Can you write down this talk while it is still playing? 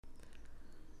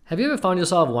Have you ever found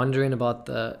yourself wondering about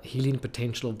the healing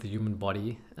potential of the human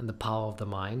body and the power of the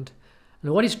mind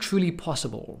and what is truly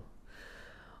possible?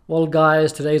 Well,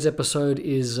 guys, today's episode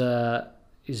is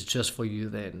just for you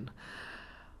then.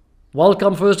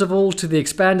 Welcome, first of all, to the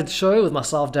Expanded Show with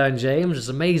myself, Darren James. It's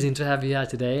amazing to have you here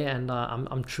today, and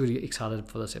I'm truly excited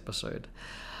for this episode.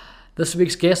 This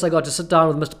week's guest, I got to sit down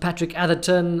with Mr. Patrick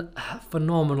Atherton,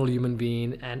 phenomenal human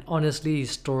being, and honestly,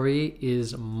 his story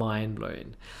is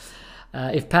mind-blowing.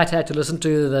 If Pat had to listen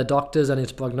to the doctors and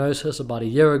his prognosis about a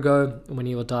year ago when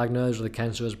he was diagnosed with a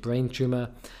cancerous brain tumor,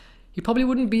 he probably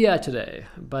wouldn't be here today.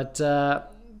 But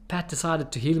Pat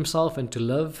decided to heal himself and to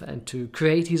live and to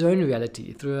create his own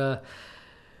reality through a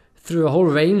whole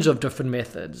range of different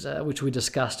methods, which we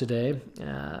discussed today.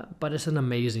 But it's an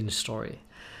amazing story.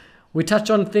 We touch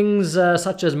on things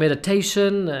such as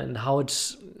meditation and how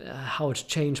it's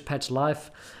changed Pat's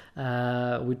life.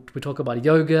 We talk about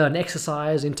yoga and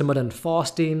exercise, intermittent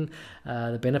fasting,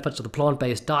 the benefits of the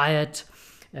plant-based diet,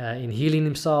 in healing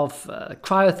himself,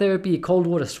 cryotherapy, cold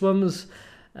water swims,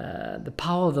 the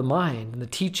power of the mind, and the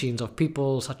teachings of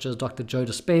people such as Dr. Joe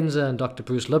Dispenza and Dr.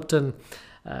 Bruce Lipton,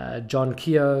 John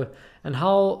Keogh, and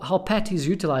how Pat is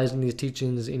utilizing these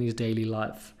teachings in his daily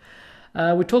life.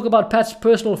 We talk about Pat's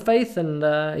personal faith and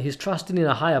his trusting in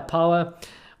a higher power.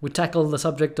 We tackle the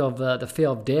subject of the fear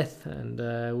of death,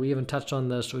 and we even touch on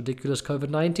this ridiculous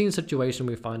COVID-19 situation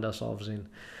we find ourselves in.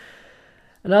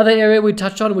 Another area we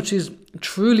touch on, which is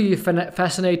truly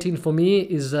fascinating for me,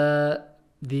 is the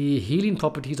healing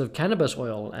properties of cannabis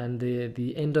oil and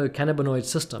the endocannabinoid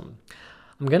system.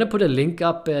 I'm going to put a link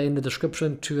up in the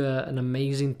description to an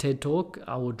amazing TED Talk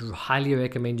I would highly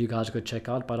recommend you guys go check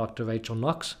out by Dr. Rachel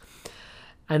Knox.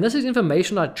 And this is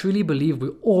information I truly believe we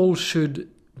all should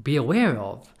be aware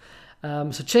of.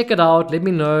 So check it out. Let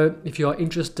me know if you are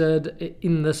interested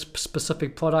in this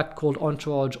specific product called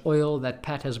Entourage Oil that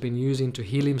Pat has been using to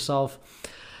heal himself.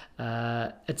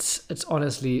 It's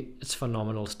honestly, it's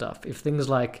phenomenal stuff. If things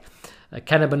like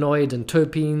cannabinoids and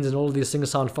terpenes and all of these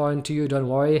things sound foreign to you, don't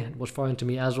worry. It was foreign to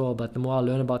me as well. But the more I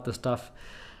learn about this stuff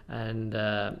and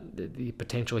the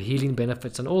potential healing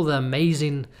benefits and all the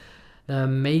amazing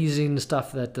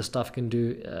stuff that this stuff can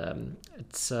do,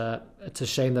 it's a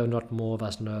shame that not more of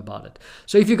us know about it.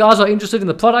 So if you guys are interested in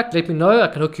the product, let me know. I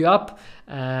can hook you up,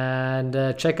 and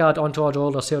check out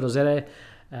entourageoil.co.za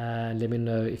and let me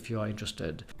know if you are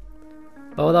interested.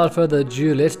 But without further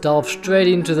ado, let's delve straight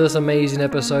into this amazing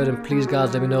episode, and please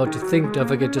guys, let me know what you think. Don't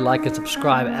forget to like and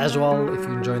subscribe as well if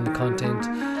you're enjoying the content,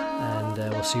 and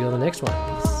we'll see you on the next one.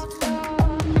 Peace.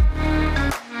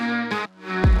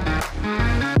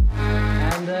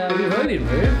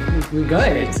 We're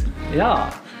going.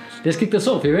 Yeah. Let's kick this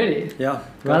off. You ready? Yeah.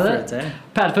 Go for it, eh?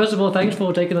 Pat, first of all, thanks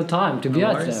for taking the time to be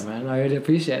out worries. today, man. I really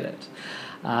appreciate it.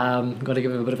 Got to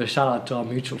give a bit of a shout out to our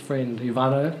mutual friend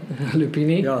Ivano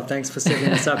Lupini. Yeah, thanks for setting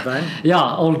this up, man.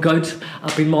 Yeah, old goat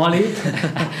up in Mali.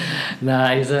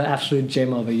 Nah, he's an absolute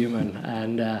gem of a human,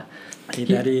 and He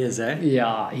is, eh?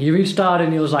 yeah, he reached out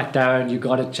and he was like, Darren, you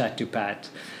got to chat to Pat.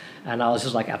 And I was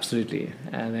just like, absolutely.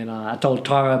 And then I told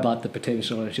Tara about the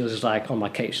potential, and she was just like on my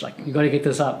case, like, you got to get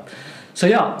this up. So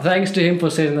yeah, thanks to him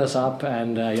for setting this up,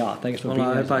 and yeah, thanks for being here.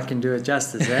 I hope I can do it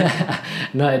justice, eh?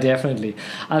 No, definitely.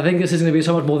 I think this is going to be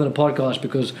so much more than a podcast,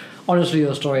 because honestly,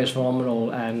 your story is phenomenal,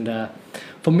 and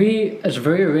for me, it's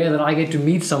very rare that I get to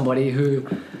meet somebody who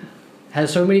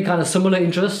has so many kind of similar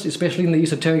interests, especially in the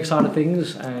esoteric side of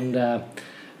things, and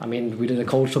I mean, we did a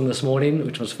cold swim this morning,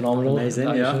 which was phenomenal. Amazing,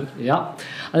 yeah. Yeah.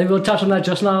 I think we'll touch on that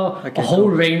just now. Okay, a whole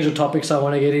cool. range of topics I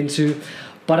want to get into.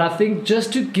 But I think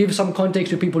just to give some context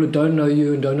to people who don't know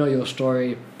you and don't know your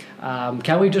story,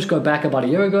 can we just go back about a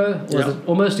year ago? Was it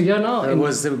almost a year now? It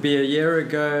would be a year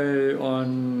ago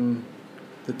on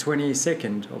the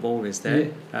 22nd of August,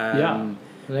 eh? Yeah,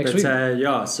 next week.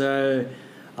 So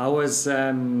I was...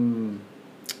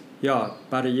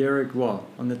 about a year ago, well,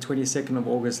 on the 22nd of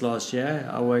August last year,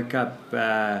 I woke up,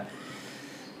 I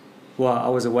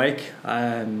was awake.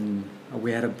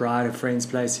 We had a bride at a friend's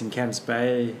place in Camps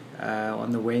Bay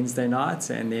on the Wednesday night,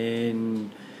 and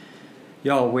then,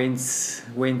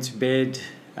 went to bed,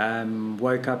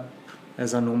 woke up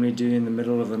as I normally do in the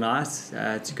middle of the night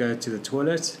to go to the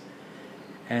toilet,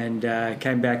 and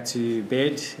came back to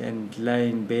bed and lay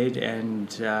in bed,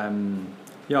 and,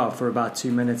 for about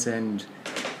 2 minutes, and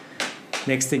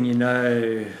next thing you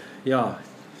know,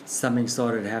 something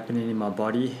started happening in my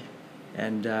body,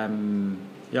 and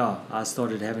I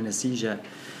started having a seizure.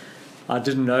 I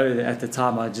didn't know that at the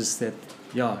time. I just said,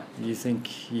 you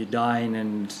think you're dying,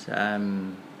 and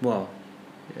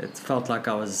it felt like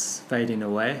I was fading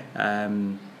away.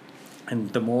 And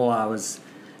the more I was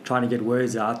trying to get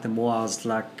words out, the more I was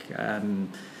like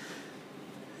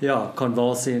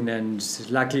convulsing, and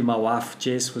luckily my wife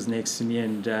Jess was next to me,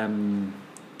 and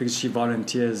because she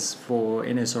volunteers for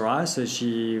NSRI, so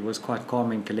she was quite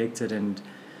calm and collected,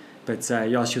 but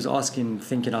she was asking,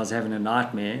 thinking I was having a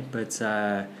nightmare, but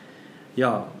I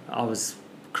was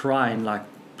crying like,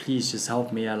 please just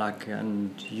help me,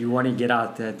 and you want to get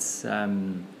out. That's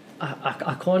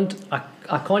I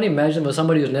can't imagine for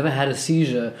somebody who's never had a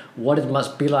seizure what it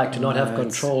must be like to not have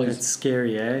control. It's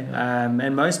scary, eh?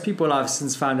 And most people I've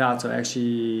since found out are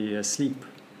actually asleep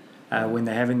when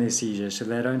they're having their seizure, so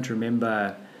they don't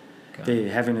remember they're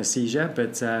having a seizure.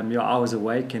 But I was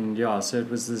awake, and so it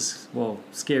was this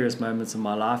scariest moments of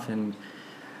my life, and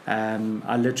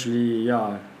I literally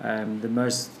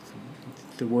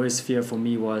the worst fear for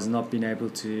me was not being able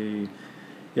to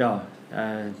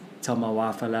tell my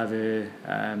wife I love her.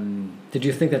 Did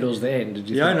you think that it was the end?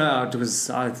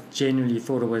 I genuinely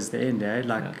thought it was the end,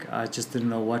 I just didn't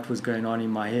know what was going on in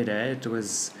my head, It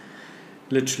was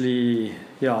literally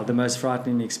the most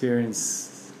frightening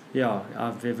experience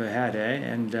I've ever had,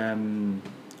 and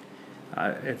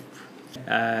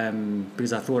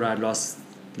because I thought I'd lost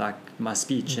my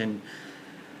speech, and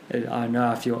I know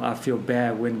I feel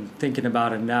bad when thinking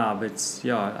about it now, but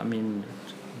I mean,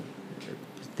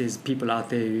 there's people out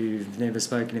there who've never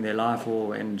spoken in their life,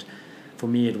 and for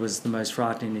me it was the most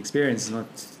frightening experience, not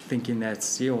thinking that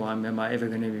am I ever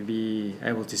going to be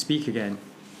able to speak again.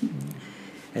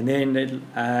 And then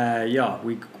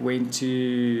we went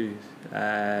to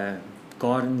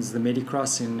Gardens, the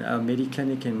Medicross in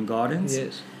Mediclinic in Gardens.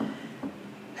 Yes.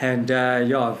 And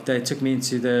they took me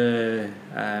into the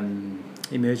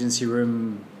emergency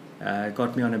room,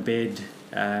 got me on a bed.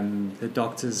 The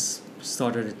doctors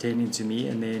started attending to me,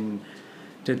 and then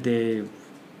did their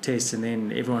tests, and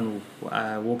then everyone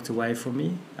walked away from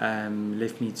me,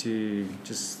 left me to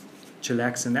just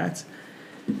chillax and that.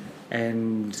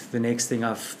 And the next thing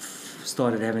I've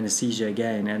started having a seizure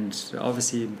again, and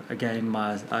obviously again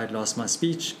I had lost my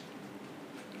speech,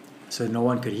 so no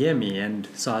one could hear me, and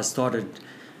so I started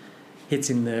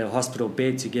hitting the hospital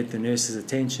bed to get the nurses'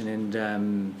 attention, and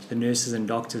the nurses and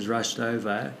doctors rushed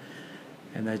over,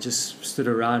 and they just stood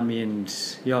around me, and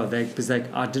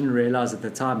I didn't realize at the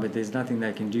time, but there's nothing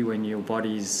they can do when your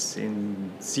body's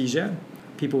in seizure.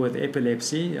 People with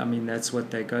epilepsy, I mean, that's what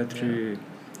they go through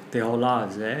their whole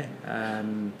lives, eh?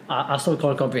 I still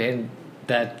can't comprehend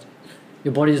that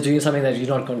your body is doing something that you're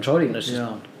not controlling. It's just,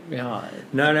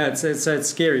 No, it's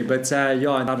scary. But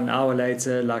about an hour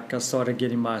later, I started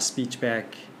getting my speech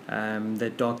back.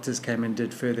 The doctors came and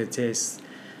did further tests,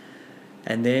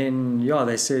 and then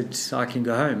they said I can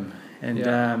go home. And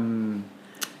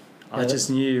I just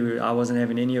knew I wasn't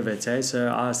having any of it, eh?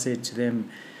 So I said to them,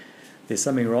 "There's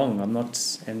something wrong. I'm not."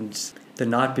 And the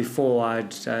night before,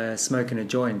 I'd smoking a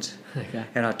joint,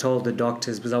 and I told the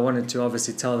doctors, because I wanted to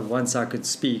obviously tell them, once I could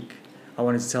speak, I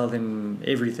wanted to tell them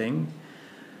everything.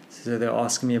 So they were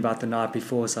asking me about the night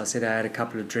before, so I said I had a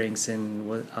couple of drinks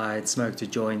and I had smoked a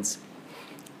joint,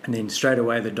 and then straight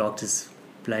away the doctors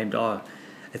blamed,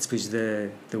 it's because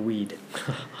the weed.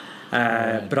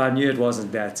 But I knew it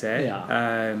wasn't that, eh?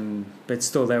 But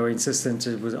still, they were insistent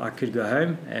I could go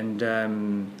home, and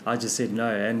I just said no.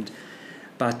 And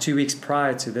about 2 weeks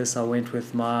prior to this, I went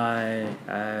with my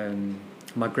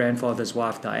grandfather's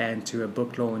wife, Diane, to a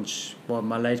book launch. Well,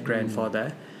 my late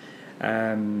grandfather.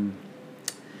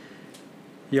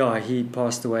 He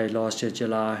passed away last year,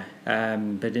 July.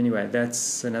 But anyway,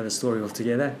 that's another story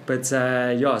altogether. But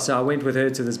so I went with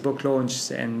her to this book launch,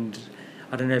 and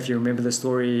I don't know if you remember the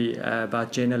story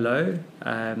about Jenna Lowe,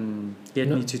 Get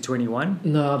Me to 21.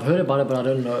 No, I've heard about it, but I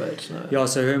don't know it. No.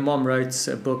 So her mom wrote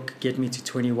a book, Get Me to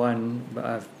 21,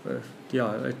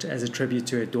 as a tribute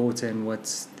to her daughter and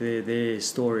what's their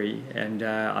story. And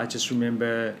I just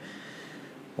remember,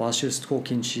 while she was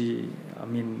talking,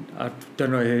 I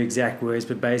don't know her exact words,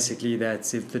 but basically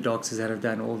that if the doctors had have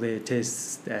done all their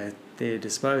tests at their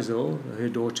disposal, her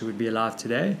daughter would be alive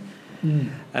today.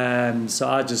 So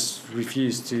I just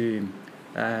refused to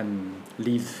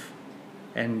leave,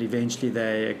 and eventually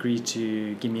they agreed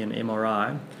to give me an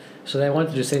MRI. So they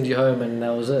wanted to send you home, and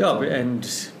that was it? Yeah, and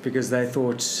because they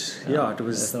thought, it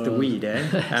was the weed, eh?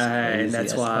 And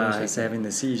that's why I was having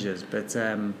the seizures. But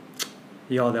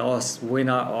they asked,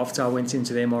 after I went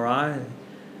into the MRI,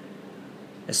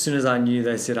 as soon as I knew,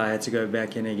 they said I had to go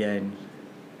back in again.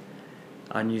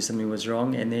 I knew something was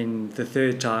wrong. And then the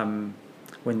third time,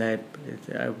 when they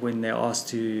asked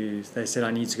to, they said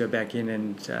I need to go back in,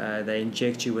 and they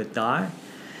inject you with dye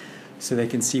so they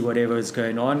can see whatever is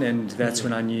going on, and that's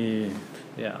when I knew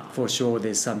for sure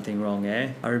there's something wrong,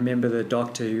 eh? I remember the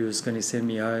doctor who was going to send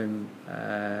me home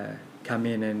come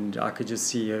in, and I could just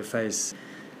see her face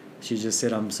she just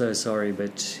said, "I'm so sorry,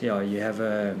 but yeah, you have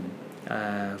a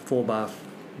 4 by."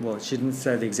 Well, she didn't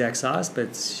say the exact size,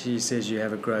 but she says you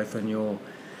have a growth on your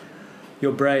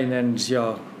brain, and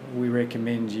yeah, we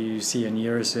recommend you see a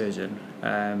neurosurgeon.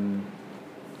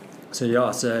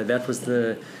 So that was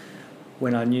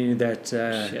when I knew that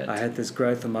I had this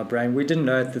growth on my brain. We didn't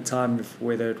know at the time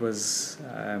whether it was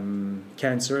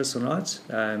cancerous or not,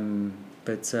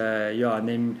 but and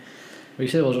then. You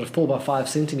said it was 4 by 5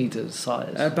 centimeters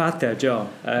size. About that, yeah.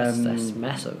 That's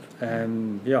massive. I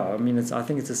mean, I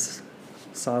think it's the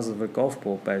size of a golf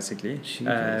ball, basically.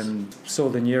 Saw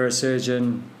the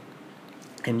neurosurgeon,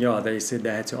 and they said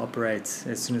they had to operate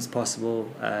as soon as possible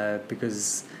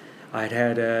because I'd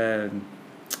had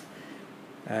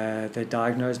they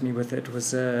diagnosed me with it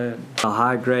was a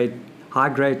high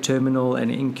grade terminal and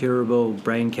incurable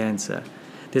brain cancer.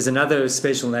 There's another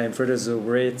special name for it, as a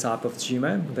rare type of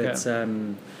tumor, but so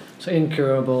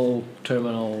incurable,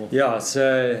 terminal. Yeah.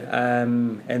 So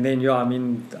and then I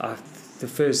mean, the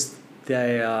first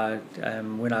day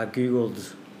when I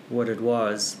googled what it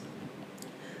was,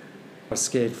 I was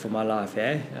scared for my life.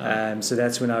 Yeah. So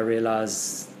that's when I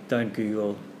realized, don't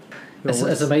Google.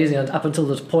 It's amazing. Up until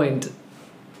this point,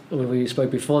 when we spoke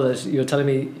before this, you were telling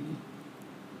me,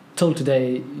 till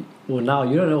today, or now,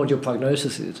 you don't know what your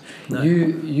prognosis is. No.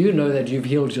 You know that you've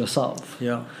healed yourself.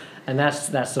 Yeah. And that's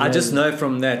the I just know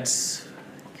from that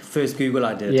first Google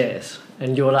I did. Yes.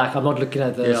 And you're like, I'm not looking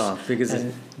at this. Yeah, because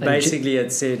basically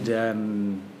it said, I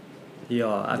don't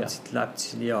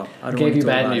gave you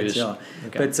bad news. Yeah.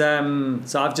 Okay. But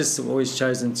so I've just always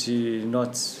chosen to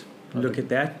not look at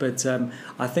that. But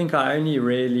I think I only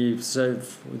really,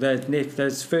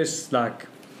 those first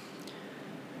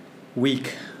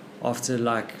week after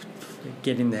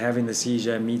having the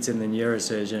seizure, meeting the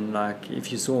neurosurgeon,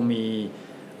 if you saw me,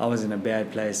 I was in a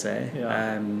bad place,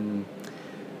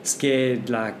 scared,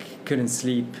 couldn't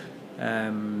sleep.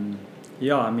 I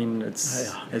mean,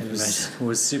 it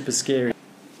was super scary.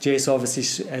 Jess obviously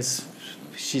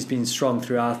she's been strong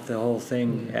throughout the whole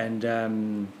thing,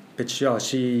 and but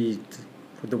she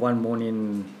the one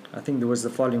morning, I think there was the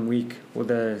following week or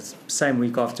the same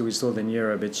week after we saw the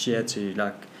neuro, but she had to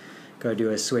go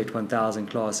do a Sweat 1000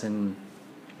 class, and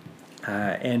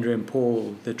Andrew and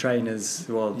Paul, the trainers,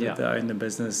 that own the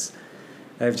business,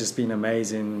 they've just been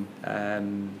amazing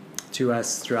to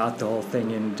us throughout the whole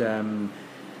thing, and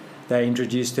they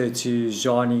introduced her to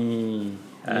Jani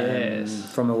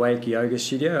from Awake Yoga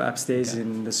Studio upstairs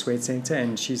in the Sweat Center,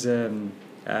 and she's a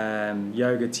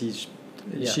yoga teacher.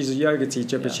 Yeah. She's a yoga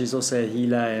teacher, but she's also a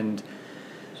healer, and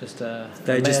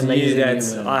they just knew that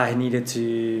I needed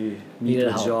to meet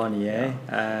with Johnny. I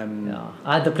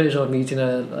had the pleasure of meeting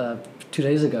her 2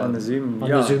 days ago on the Zoom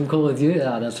the Zoom call with you.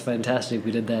 Yeah, that's fantastic.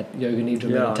 We did that yoga nidra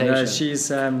meditation.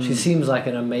 She seems like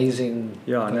an amazing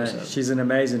person. She's an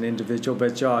amazing individual.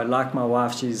 But like my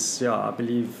wife, she's I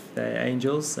believe they're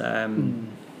angels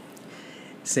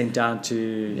sent down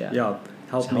to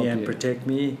help me and protect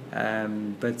me.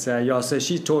 So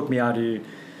she taught me how to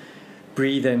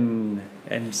breathe and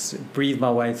breathe my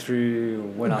way through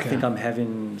when I think I'm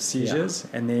having seizures,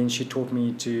 and then she taught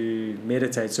me to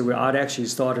meditate. So I'd actually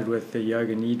started with the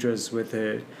yoga nidras with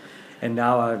her, and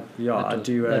now I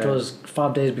do. That was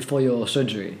 5 days before your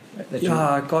surgery.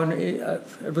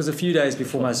 It was a few days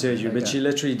before my surgery, but she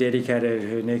literally dedicated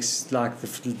her next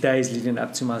the days leading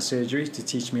up to my surgery to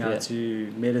teach me how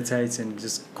to meditate and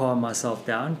just calm myself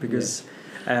down, because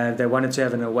they wanted to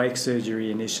have an awake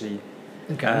surgery initially.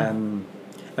 Okay.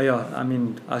 I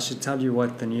mean, I should tell you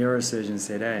what the neurosurgeon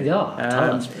said,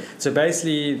 tell us. So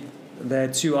basically, they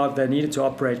needed to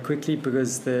operate quickly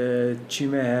because the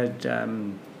tumor had.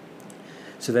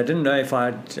 So they didn't know if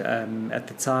I'd at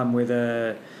the time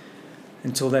whether,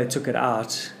 until they took it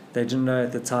out, they didn't know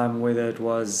at the time whether it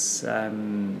was a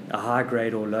high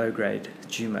grade or low grade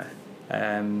tumor.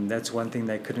 That's one thing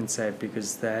they couldn't say,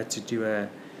 because they had to do a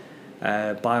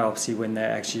biopsy when they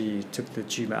actually took the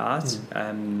tumor out.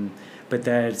 But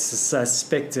they had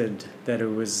suspected that it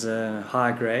was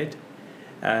high grade,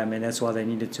 and that's why they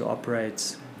needed to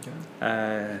operate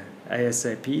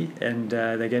ASAP. And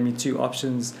they gave me 2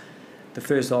 options. The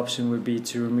first option would be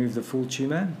to remove the full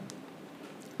tumor,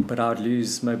 but I would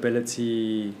lose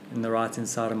mobility in the right hand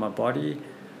side of my body.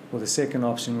 Or the second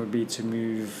option would be to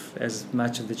move as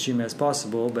much of the tumor as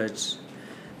possible, but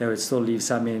they would still leave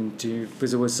some in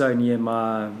because it was so near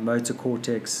my motor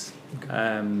cortex.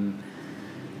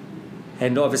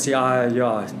 And obviously,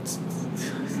 to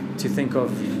think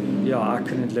of, I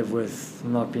couldn't live with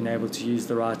not being able to use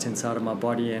the right hand side of my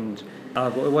body, and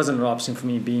it wasn't an option for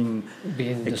me being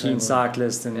a keen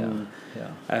cyclist and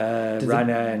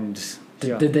runner, and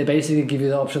Did they basically give you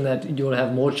the option that you'll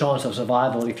have more chance of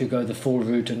survival if you go the full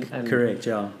route and Correct,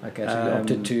 yeah. Okay, so you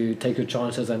opted to take your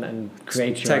chances and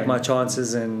create your take own. my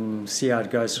chances and see how it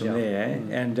goes from there. Eh?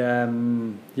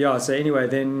 Mm. And so anyway,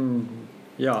 then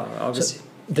obviously. So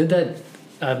did that?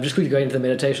 Just quickly going into the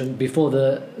meditation before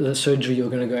the surgery you're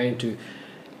going to go into,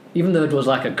 even though it was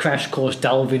like a crash course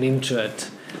delving into it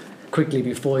quickly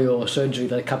before your surgery,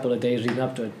 the couple of days leading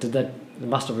up to it, it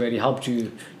must have really helped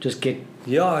you just get.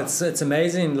 Yeah, it's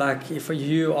amazing. Like if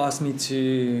you asked me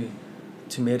to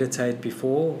meditate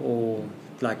before or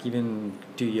like even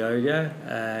do yoga,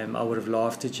 I would have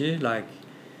laughed at you. Like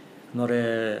not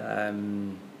as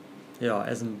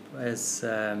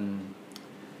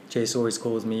Jess always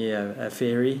calls me a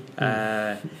fairy,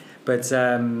 but.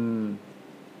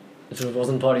 So it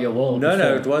wasn't part of your world.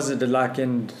 No, it wasn't. Like,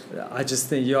 and I just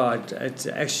think, it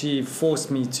actually forced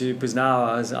me to, because now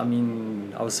I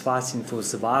was fighting for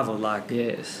survival. Like,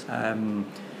 yes, I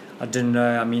didn't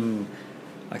know. I mean,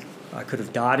 I could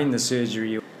have died in the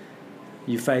surgery.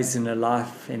 You face in a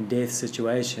life and death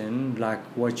situation, like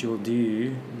what you'll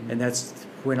do, and that's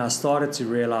when I started to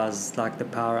realize like the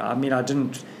power. I mean, I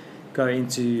didn't go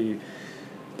into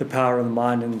the power of the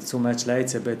mind until much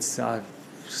later, but I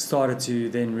started to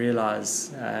then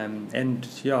realize I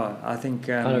think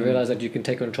kind of realize that you can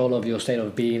take control of your state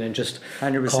of being and just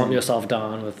 100%. calm yourself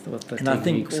down with the and I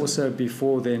think techniques. Also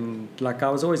before then, like I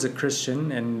was always a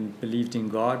Christian and believed in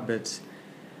God, but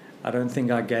I don't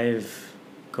think I gave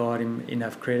God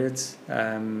enough credit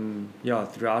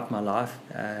throughout my life.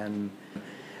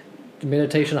 Did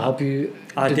meditation help you?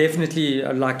 I definitely,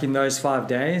 like in those 5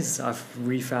 days, I've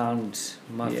refound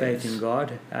my faith in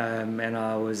God, and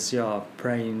I was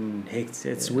praying.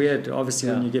 It's weird,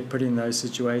 obviously, when you get put in those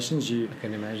situations. I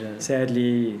can imagine.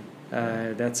 Sadly,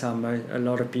 that's how a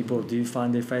lot of people do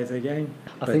find their faith again.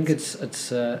 I think it's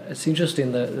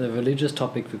interesting the religious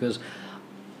topic, because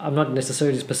I'm not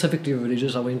necessarily specifically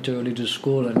religious. I went to a religious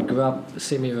school and grew up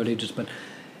semi-religious,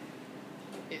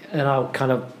 and I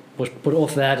kind of was put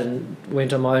off that and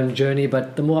went on my own journey.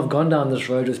 But the more I've gone down this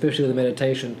road, especially with the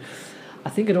meditation, I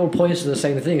think it all points to the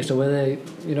same thing. So whether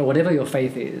whatever your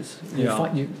faith is,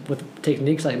 with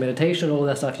techniques like meditation, all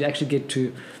that stuff, you actually get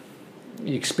to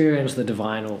experience the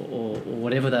divine or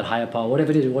whatever that higher power,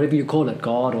 whatever it is, whatever you call it,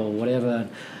 God or whatever.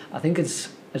 I think it's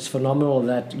phenomenal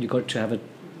that you got to have a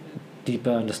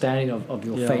deeper understanding of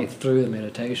your faith through the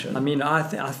meditation. I mean,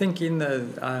 I think in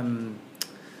the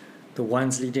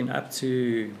ones leading up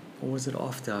to, or was it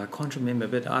after? I can't remember.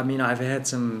 But I mean, I've had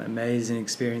some amazing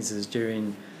experiences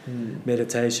during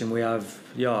meditation where I've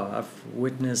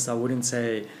witnessed. I wouldn't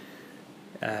say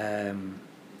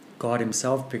God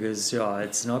Himself, because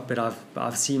it's not. But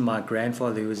I've seen my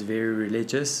grandfather, who was very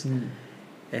religious,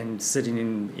 and sitting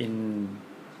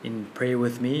in prayer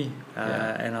with me,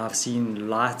 and I've seen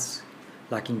lights,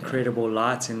 like incredible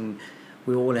lights, and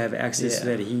we all have access to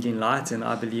that healing light, and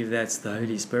I believe that's the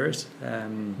Holy Spirit.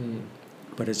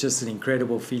 But it's just an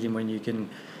incredible feeling when you can,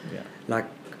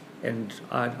 and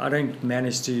I don't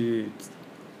manage to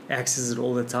access it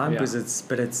all the time, because it's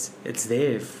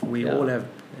there. We all have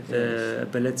the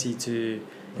ability to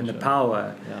and the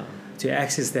power to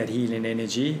access that healing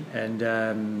energy, and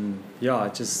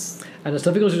and it's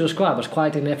difficult to describe. It's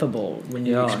quite ineffable when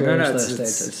you experience those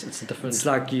states. It's a different. It's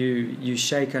like you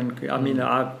shake and I mean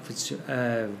I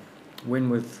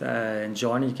went with and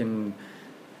Johnny can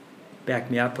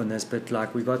back me up on this, but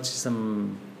like we got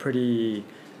some pretty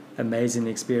amazing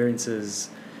experiences.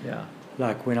 Yeah.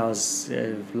 Like when I was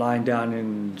lying down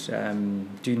and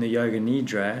doing the yoga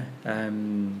nidra,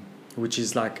 which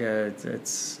is like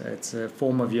it's a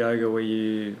form of yoga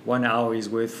where 1 hour is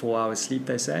worth 4 hours sleep,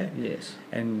 they say. Yes.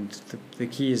 And the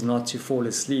key is not to fall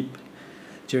asleep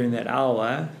during that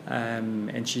hour.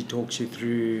 And she talks you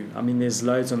through. I mean, there's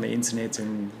loads on the internet,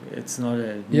 and it's not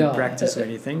a new practice or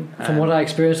anything. From what I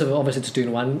experienced, obviously, it's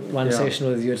doing one session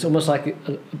with you. It's almost like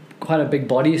quite a big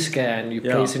body scan. You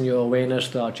place in your awareness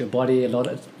throughout your body. A lot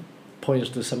of points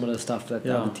to some of the stuff that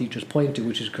the other teachers point to,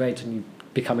 which is great, and you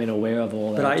becoming aware of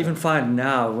all that. But I even find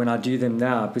now when I do them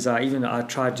now, because I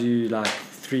try to do like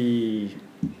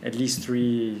at least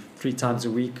three times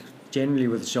a week, generally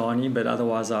with Johnny, but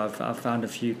otherwise I've found a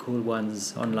few cool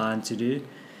ones online to do.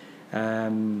 I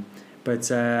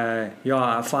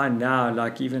find now,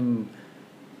 like even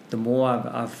the more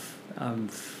I'm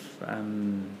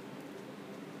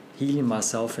healing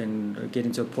myself and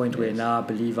getting to a point where now I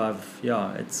believe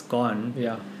it's gone.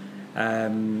 Yeah.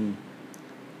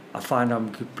 I find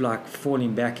I'm like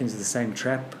falling back into the same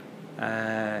trap,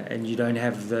 and you don't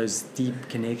have those deep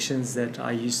connections that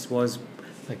I was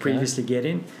previously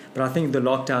getting. But I think the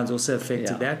lockdowns also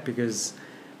affected that, because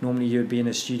normally you'd be in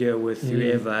a studio with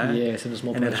whoever. Yes, and it's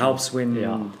more and it personal. helps when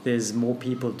Yeah. there's more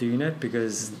people doing it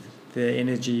because the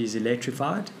energy is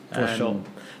electrified. For sure.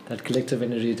 That collective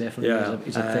energy definitely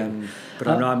is a thing. But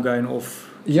I know I'm going off.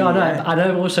 Yeah, I know. here. I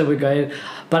know. Also, we're going,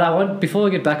 but I want before we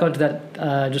get back onto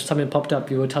that. Just something popped up.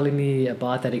 You were telling me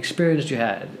about that experience you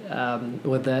had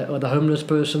with the homeless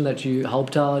person that you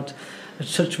helped out.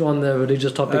 Such on the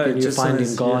religious topic, and you just on finding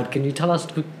this, God. yeah. Can you tell us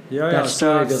Yeah, that so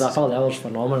story? I've- Because I thought that was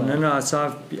phenomenal. No.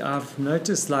 So I've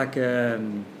noticed like there's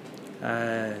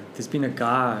been a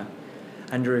guy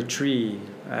under a tree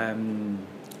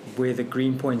where the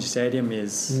Greenpoint Stadium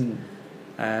is.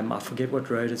 I forget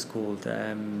what road it's called.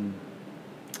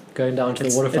 Going down to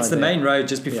It's, the waterfront. it's the there. main road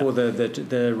just before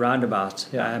the roundabout.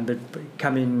 Yeah. But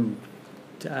coming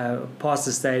past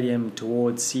the stadium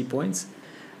towards Sea Points,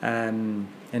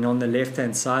 and on the left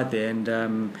hand side there, and I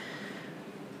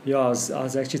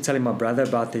was actually telling my brother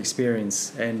about the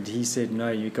experience, and he said, no,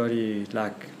 you got to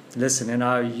like listen. And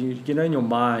you know in your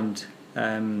mind,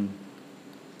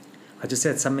 I just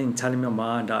had something telling me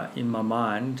in my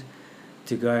mind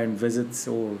to go and visit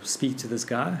or speak to this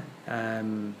guy.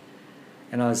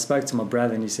 And I spoke to my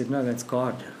brother, and he said, no, that's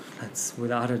God. That's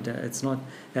without a doubt. It's not.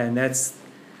 And that's,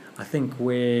 I think,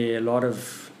 where a lot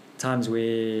of times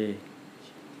where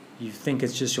you think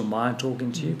it's just your mind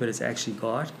talking to you, but it's actually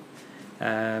God.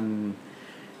 And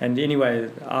anyway,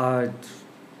 I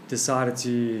decided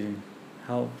to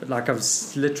help. Like I've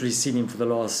literally seen him for the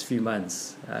last few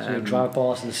months. So you drive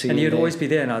past and see and him he'd there. always be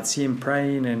there, and I'd see him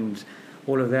praying and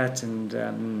all of that.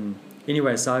 And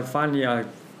anyway, so I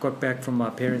got back from my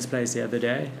parents' place the other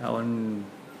day on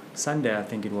Sunday, I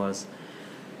think it was,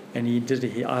 and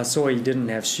I saw he didn't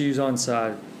have shoes on, so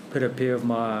I put a pair of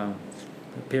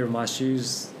my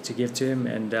shoes to give to him,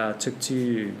 and took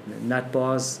 2 nut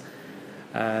bars,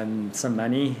 some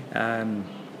money, and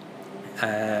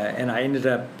I ended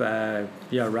up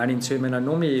running to him. And I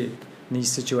normally in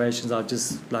these situations I'll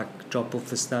just like drop off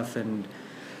the stuff,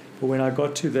 but when I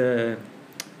got to the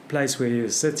place where he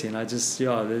was sitting, I just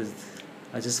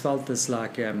felt this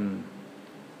like I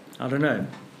don't know,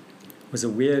 it was a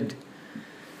weird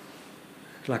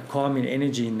like calming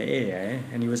energy in the air, eh?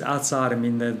 And he was outside. I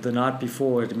mean the night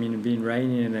before it'd been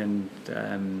raining, and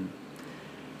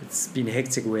it's been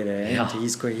hectic weather, eh? Yeah.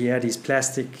 And he had his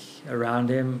plastic around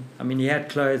him. I mean he had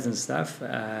clothes and stuff,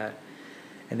 and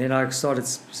then I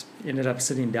ended up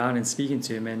sitting down and speaking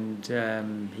to him,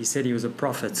 and he said he was a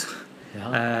prophet.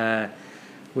 Yeah.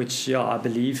 Which I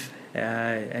believe,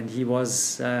 and he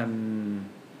was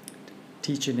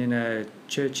teaching in a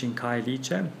church in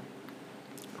Khayelitsha,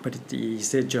 but he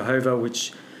said Jehovah,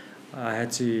 which I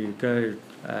had to go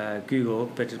Google,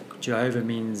 but Jehovah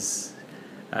means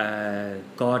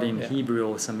God in Hebrew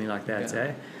or something like that,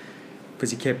 Yeah.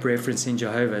 because he kept referencing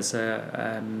Jehovah, so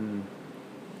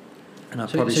and I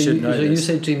So probably should know so this. you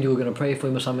said to him you were going to pray for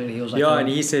him or something, and he was like, Yeah, "Oh." and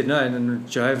he said, no, and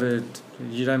Jehovah,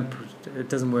 it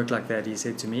doesn't work like that. He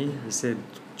said to me,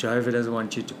 Jehovah doesn't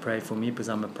want you to pray for me because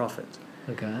I'm a prophet.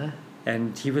 Okay.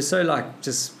 And he was so like,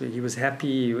 he was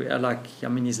happy, like, I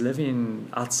mean, he's living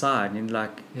outside in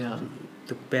like Yeah.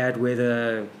 the bad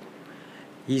weather.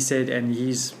 He said, and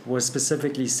was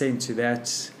specifically sent to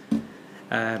that,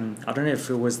 I don't know if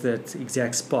it was that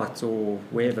exact spot or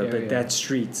wherever, but that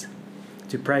street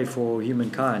to pray for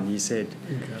humankind, he said.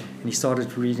 Okay. And he started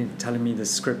telling me the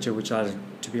scripture, which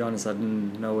to be honest, I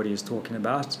didn't know what he was talking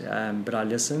about, but I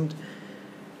listened.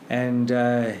 And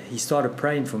he started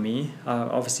praying for me. I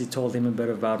obviously told him a bit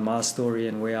about my story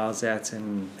and where I was at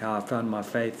and how I found my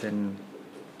faith. And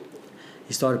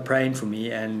he started praying for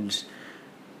me. And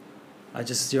I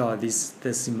just,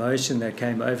 this emotion that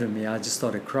came over me, I just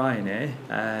started crying,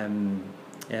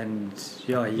 and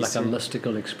he Like said, a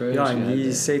mystical experience. yeah, you and had he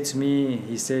there. said to me,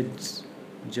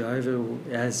 Jehovah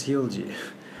has healed you.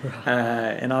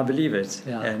 And I believe it.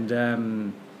 Yeah.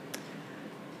 And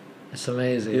It's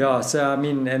amazing. yeah, so I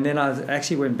mean, and then I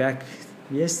actually went back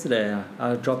yesterday.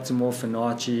 I dropped him off in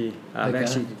Archie. I've Okay.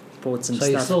 actually bought some So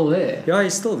stuff. he's still there. Yeah,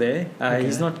 he's still there. Okay.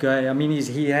 He's not going. I mean,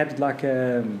 he had like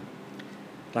a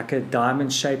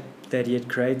diamond shape that he had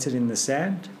created in the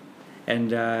sand,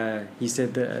 and he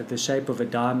said the shape of a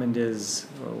diamond is,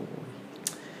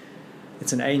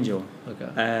 it's an angel. Okay.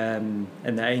 And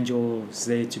the angel's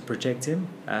there to protect him.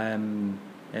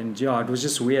 And yeah, it was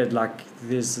just weird. Like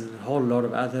there's a whole lot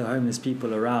of other homeless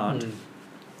people around,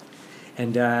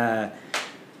 and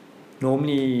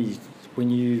normally when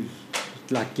you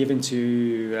like give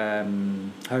into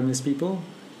homeless people,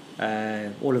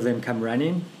 all of them come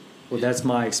running. Well, that's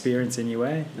my experience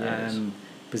anyway. Yes.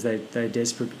 Because they're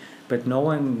desperate, but no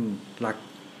one like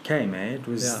came. It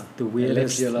was the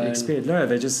weirdest you alone. experience. No,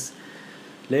 they just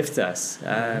left us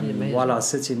Amazing. while I was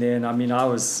sitting there. And I mean, I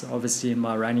was obviously in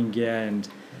my running gear, and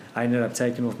I ended up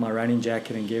taking off my running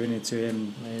jacket and giving it to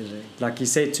him. Amazing. Like he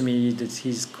said to me that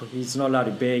he's not allowed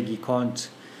to beg, he can't,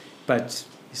 but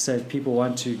he said if people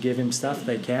want to give him stuff,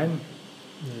 they can.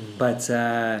 But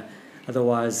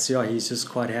otherwise, yeah, he's just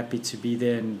quite happy to be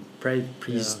there and pray.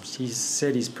 He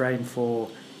said he's praying for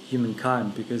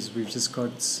humankind because we've just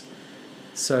got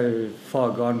so far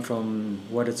gone from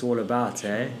what it's all about,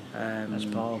 eh? That's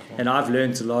powerful. And I've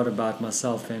learned a lot about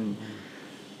myself, and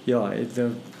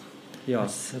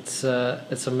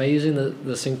It's amazing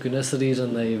the synchronicities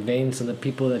and the events and the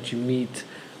people that you meet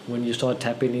when you start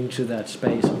tapping into that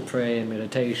space of prayer and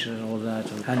meditation and all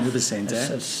that. And 100%,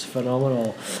 it's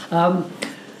phenomenal.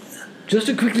 Just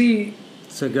to quickly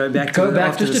So go back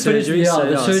just to finish surgery.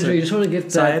 the surgery. You just want to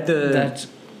get so that.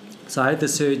 So I had the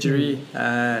surgery.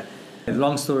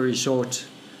 Long story short,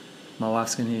 my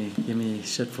wife's going to give me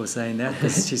shit for saying that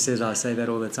because she says I say that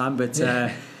all the time. But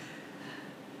they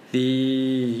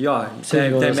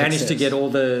managed to get all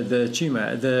the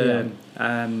tumor,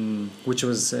 which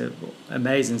was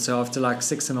amazing. So after like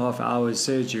 6.5 hours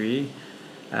surgery,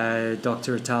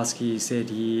 Dr. Ratowski said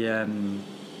he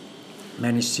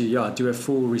managed to do a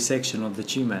full resection of the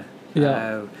tumor,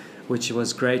 which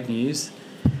was great news.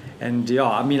 And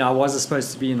I mean, I was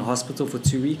supposed to be in hospital for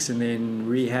 2 weeks and then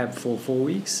rehab for 4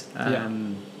 weeks.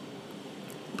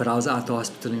 But I was out the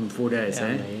hospital in 4 days.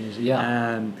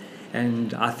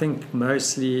 And I think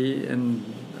mostly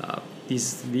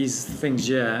these things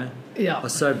here are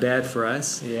so bad for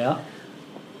us. Yeah.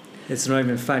 It's not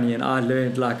even funny. And I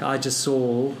learned, like, I just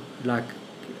saw, like,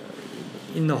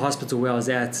 in the hospital where I was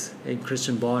at in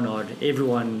Christian Barnard,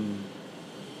 everyone,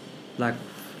 like,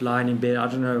 lying in bed. I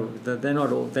don't know, they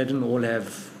didn't all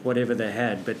have whatever they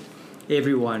had, but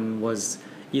everyone was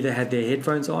either had their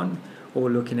headphones on or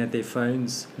looking at their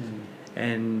phones.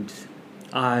 And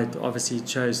I obviously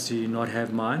chose to not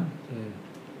have mine.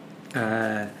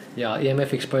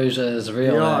 EMF exposure is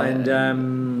real. And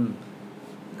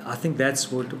I think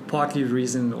that's what partly the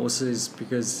reason also is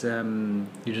because you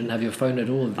didn't have your phone at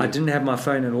all. I didn't have my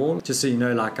phone at all. Just so you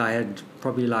know, like, I had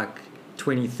probably like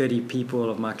 20-30 people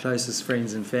of my closest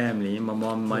friends and family, my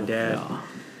mom, my dad,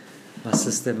 my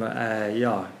sister,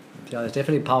 there's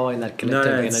definitely power in that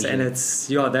collective energy. And it's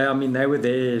they were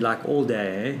there like all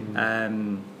day,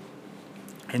 and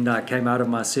I came out of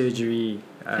my surgery.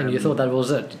 And you thought that was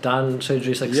it, done,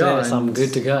 surgery success, I'm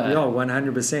good to go.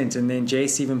 100%. And then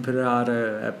Jess even put out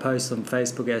a post on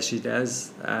Facebook, as she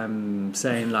does,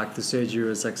 saying like the surgery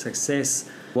was a success.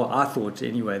 Well, I thought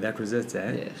anyway that was it.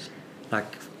 Yes.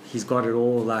 Like, he's got it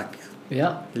all. Like,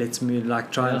 let's move. Like,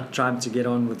 trying to get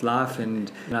on with life.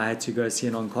 And I had to go see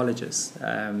an oncologist,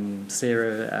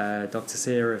 Dr.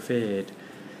 Sarah Fairhead,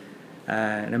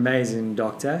 an amazing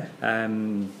doctor.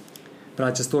 But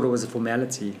I just thought it was a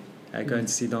formality. Going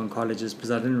to see the oncologist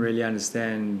because I didn't really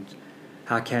understand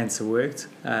how cancer worked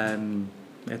at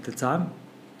the time.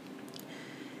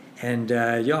 And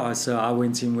so I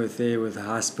went in with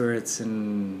high spirits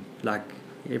and like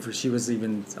she was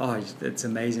even, it's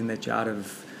amazing that you're out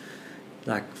of,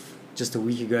 like, just a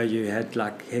week ago you had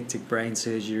like hectic brain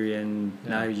surgery and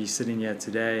now you're sitting here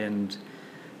today. And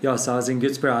so I was in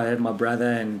good spirit. I had my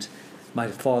brother and my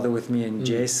father with me and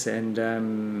Jess, and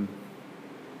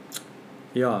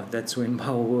that's when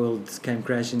my world came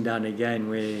crashing down again,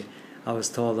 where I was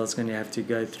told I was going to have to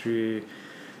go through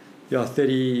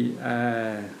 30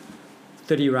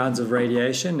 rounds of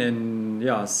radiation and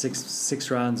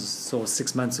six rounds or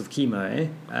 6 months of chemo.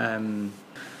 I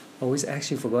always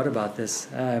actually forgot about this.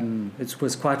 It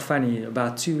was quite funny.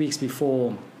 About 2 weeks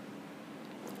before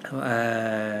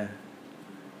my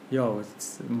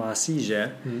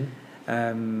seizure,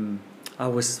 I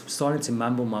was starting to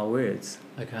mumble my words.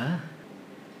 Okay.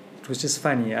 It was just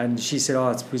funny, and she said,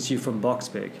 it's because you're from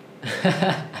Boksburg.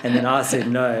 And then I said,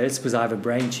 no, it's because I have a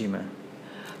brain tumor.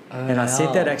 And I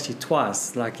said that actually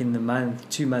twice, like in the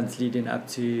 2 months leading up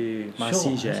to my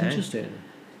seizure. That's interesting.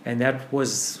 And that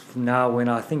was, now when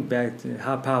I think back to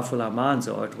how powerful our minds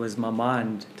are, it was my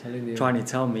mind trying to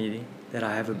tell me that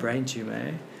I have a brain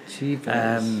tumor. I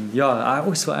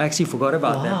actually forgot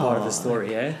about that part of the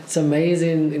story. It's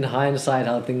amazing in hindsight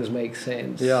how things make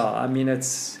sense. I mean,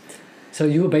 it's... So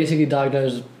you were basically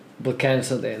diagnosed with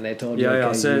cancer then, they told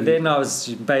you? So then I was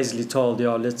basically told,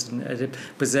 listen,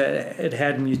 because it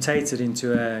had mutated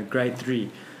into a grade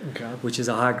 3, which is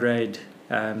a high grade.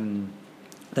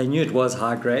 They knew it was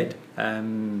high grade.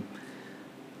 So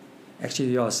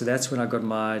that's when I got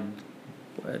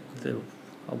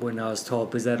when I was told,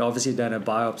 because they'd obviously done a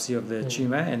biopsy of the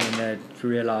tumor, and then they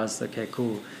realized, okay,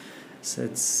 cool, so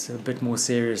it's a bit more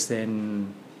serious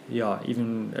than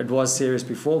even it was serious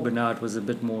before, but now it was a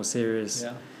bit more serious.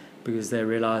 Yeah. Because they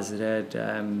realized it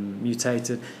had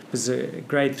mutated. Because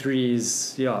grade 3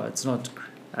 is, it's not.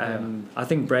 I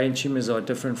think brain tumors are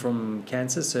different from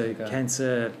cancer. So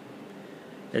cancer,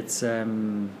 it's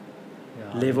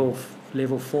level 4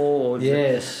 or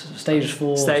stage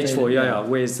 4. Stage 4,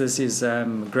 Whereas this is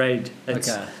grade.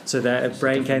 So that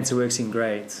brain cancer works in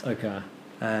grades. Okay.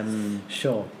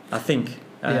 Sure. I think.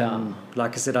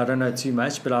 Like I said, I don't know too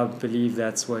much, but I believe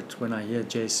that's what when I hear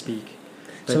Jay speak.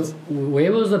 So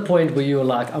where was the point where you were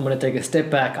like, I'm going to take a step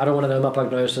back, I don't want to know my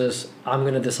prognosis, I'm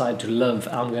going to decide to live,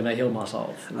 I'm going to heal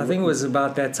myself? I think it was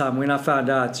about that time when I found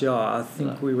out, I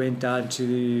think we went down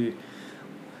to...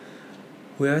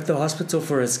 We were at the hospital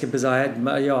for a skip because I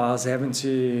was having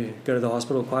to go to the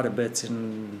hospital quite a bit,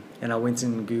 and I went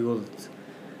and Googled,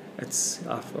 I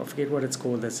forget what it's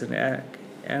called, it's an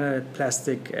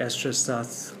anaplastic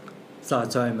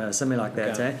astrocytoma, something like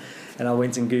that, And I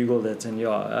went and Googled it, and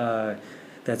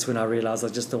that's when I realized I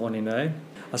just don't want to know.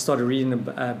 I started reading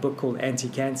a book called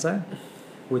Anti-Cancer,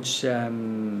 which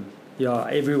everyone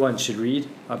should read,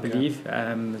 I believe,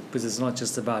 because it's not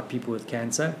just about people with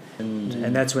cancer.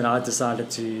 And that's when I decided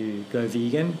to go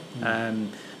vegan.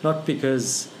 Not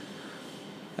because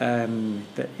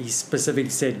that he specifically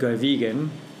said go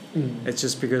vegan. It's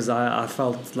just because I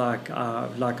felt like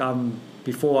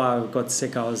before I got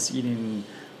sick, I was eating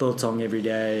biltong every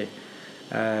day.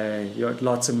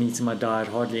 Lots of meat in my diet,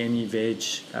 hardly any veg.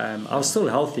 I was still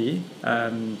healthy.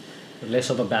 Less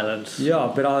of a balance. Yeah,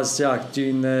 but I was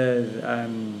doing the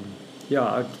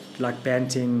like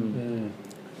Banting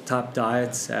type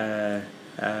diets or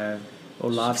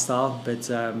lifestyle. But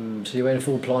so you went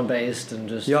full plant-based and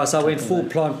just... so I went full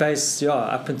plant-based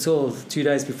up until 2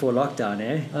 days before lockdown.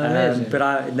 Amazing.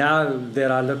 But now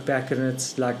that I look back, and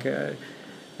it's like,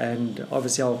 and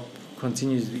obviously I'll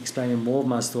continue explaining more of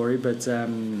my story, but I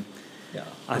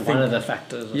think one of the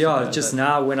factors. Just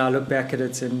now when I look back at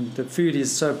it, and the food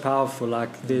is so powerful.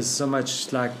 Like there's so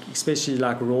much, like especially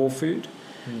like raw food,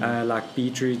 like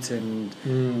beetroot, and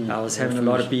I was having a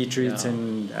lot of beetroot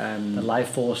and the life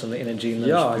force and the energy in those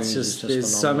foods. It's just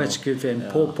there's so much good food,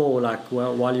 and pawpaw, like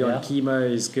while you're on chemo,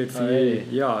 is good for you. Really?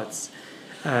 Yeah, it's.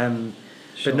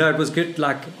 But no, it was good,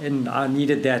 like, and I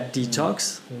needed that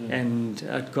detox, and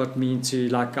it got me into,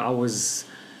 like, I was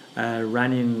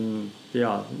running,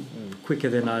 quicker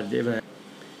than I'd ever.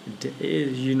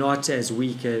 You're not as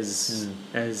weak as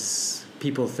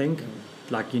people think.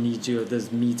 Like, you need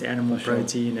this meat, animal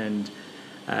protein, and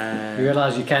you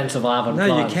realize you can survive on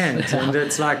plants. No, you can't, and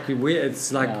it's like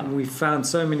we found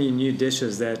so many new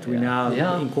dishes that we now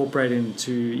incorporate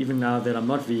into. Even now that I'm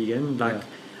not vegan, like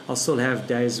I'll still have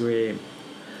days where.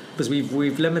 Because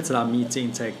we've limited our meat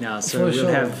intake now, so we'll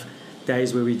have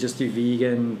days where we just do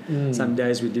vegan. Some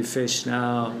days we do fish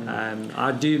now.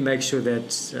 I do make sure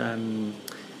that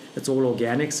it's all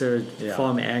organic, so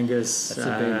Farm Angus.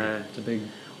 That's a big.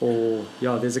 Or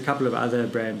there's a couple of other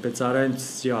brands, but I don't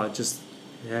just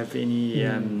have any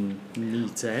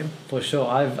meat. For sure,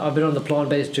 I've been on the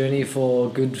plant-based journey for a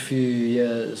good few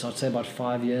years. I'd say about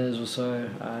 5 years or so,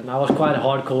 and I was quite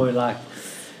hardcore, like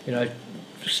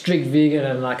strict vegan,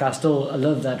 and like I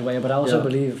live that way, but I also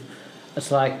believe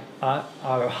it's like I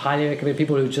highly recommend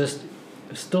people who just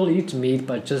still eat meat,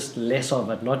 but just less of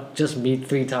it, not just meat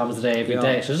 3 times a day every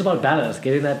day. So it's about balance,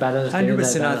 getting that balance.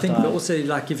 100%. I think also,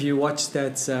 like, if you watch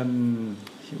that,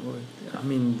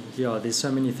 there's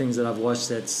so many things that I've watched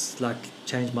that's like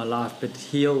changed my life, but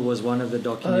Heal was one of the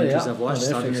documentaries I've watched.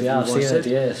 I don't know if you've watched it.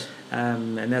 Yes.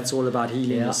 And that's all about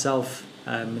healing yourself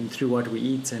and through what we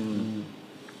eat, and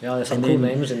there's some cool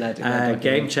names in that.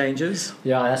 Game Changers.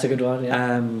 Yeah, that's a good one.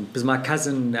 Yeah. Because my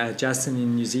cousin Justin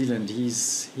in New Zealand,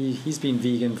 he's been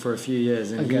vegan for a few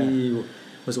years, and he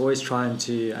was always trying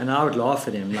to, and I would laugh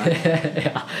at him, like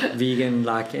vegan,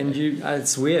 like, and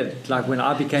it's weird. Like when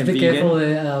I became vegan. Be careful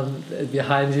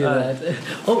behind you.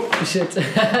 Oh shit.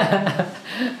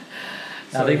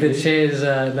 I think the chair's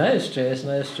no stress.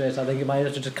 I think you might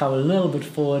have to just come a little bit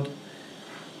forward.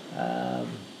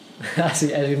 I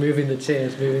see as you're moving the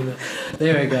chairs,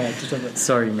 there we go.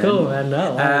 Sorry, man. Cool, man.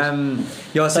 No.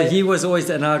 So he was always,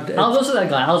 and I was also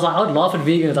that guy. I was like, I would laugh at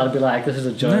vegans. I'd be like, this is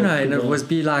a joke. No, and it was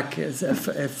be like it's a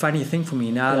funny thing for me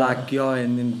now. Like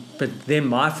but then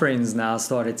my friends now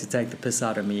started to take the piss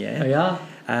out of me. Yeah.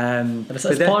 It's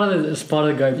part of the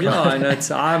GoPro. Yeah, and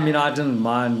I didn't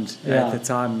mind at the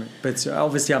time, but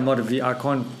obviously I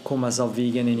can't call myself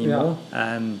vegan anymore.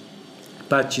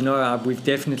 but we've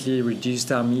definitely reduced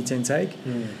our meat intake,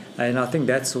 and I think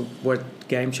that's what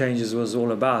Game Changers was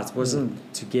all about. It wasn't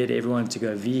to get everyone to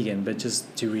go vegan, but just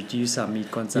to reduce our meat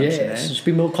consumption. Yes, just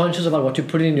be more conscious about what you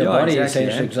put in your body, exactly,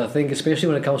 essentially. Because I think, especially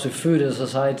when it comes to food as a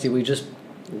society, we just,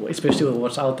 especially with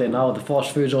what's out there now, the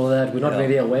fast foods, all that, we're not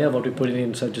really aware of what we're putting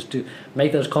in. So just to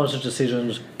make those conscious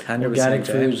decisions, organic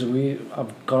foods,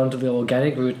 I've gone to the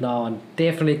organic route now and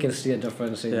definitely can see a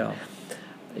difference in,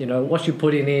 what you're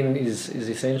putting in is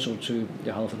essential to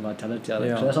your health and vitality. I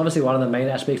think. So that's obviously one of the main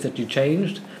aspects that you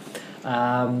changed.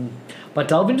 But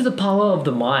delve into the power of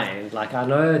the mind. Like, I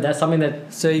know that's something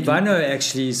that... So Ivano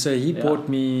actually, he bought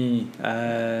me...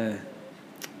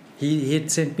 he had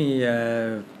sent me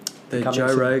the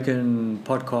Joe Rogan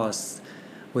podcast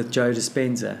with Joe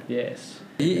Dispenza. Yes.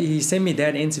 He sent me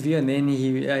that interview, and then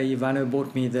Ivano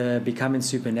bought me the Becoming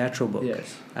Supernatural book.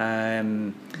 Yes.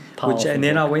 And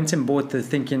then I went and bought the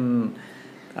Thinking...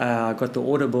 I got the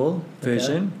Audible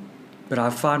version. But I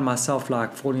found myself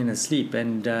like falling asleep,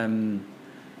 and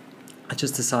I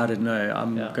just decided, no,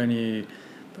 I'm going to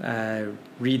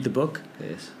read the book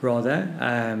rather.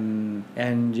 And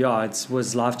it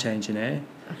was life-changing, I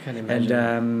can imagine.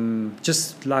 And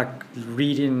just like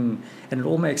reading, and it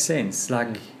all makes sense.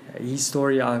 Like his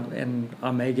story, and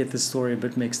I may get the story a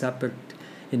bit mixed up, but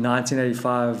in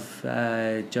 1985,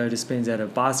 Joe Dispenza had a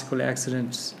bicycle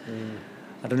accident.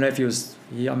 I don't know if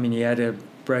he had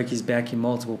broke his back in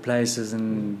multiple places,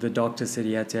 and the doctor said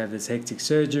he had to have this hectic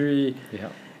surgery.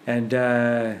 And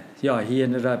he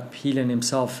ended up healing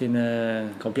himself in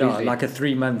like a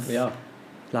 3-month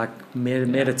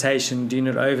meditation, doing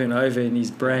it over and over in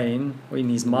his brain or in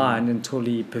his mind until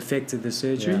he perfected the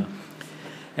surgery.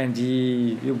 And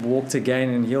he walked again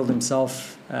and healed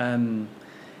himself.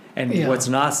 What's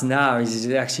nice now is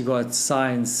he's actually got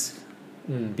science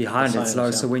behind it.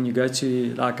 So when you go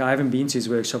to, like, I haven't been to his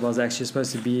workshop. I was actually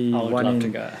supposed to be one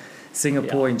in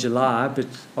Singapore in July, but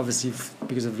obviously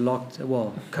because of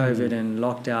COVID and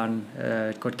lockdown,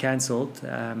 it got cancelled.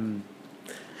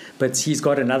 But he's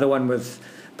got another one with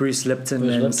Bruce Lipton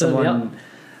and someone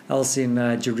else in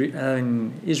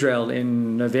Israel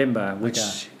in November,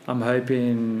 which I'm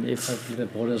hoping if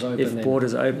borders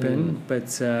open.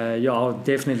 But I'll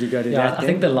definitely go to that. I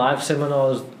think the live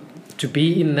seminars, to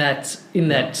be in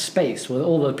that space with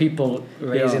all the people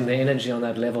raising their energy on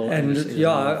that level. And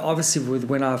obviously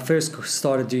when I first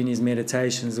started doing these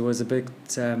meditations, it was a bit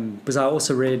because I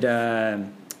also read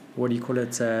what do you call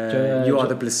it, You Are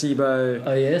the Placebo.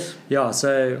 Oh yes.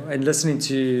 So and listening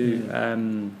to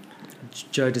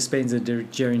Joe Dispenza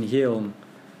during Heal,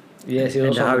 yes, he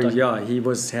also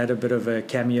he had a bit of a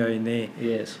cameo in there.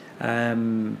 Yes.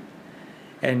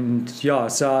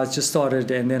 So I just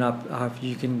started, and then I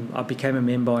became a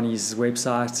member on his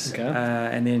website,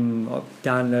 and then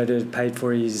downloaded, paid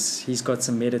for he's got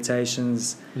some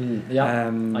meditations.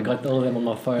 I got all of them on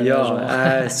my phone. As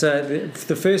well. So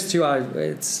the first two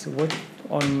it's what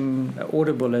on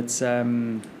Audible. It's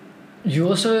you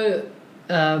also.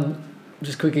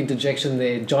 Just quick interjection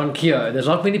there, John Keogh. There's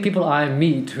not many people I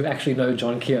meet who actually know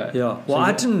John Keogh. Well,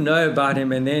 I didn't know about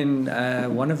him, and then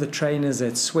one of the trainers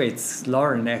at Sweat,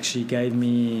 Lauren, actually gave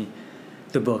me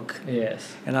the book.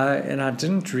 Yes. And I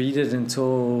didn't read it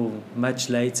until much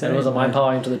later. And it was a Mind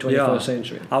Power into the 21st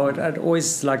century. I'd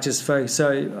always like just focus.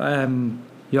 So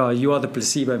You Are the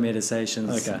Placebo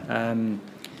meditations. Okay.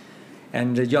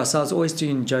 So I was always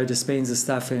doing Joe Dispenza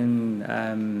stuff, and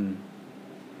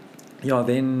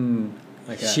then.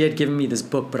 She had given me this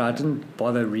book, but I didn't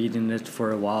bother reading it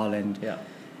for a while, and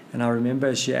I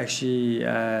remember she actually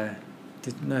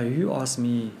who asked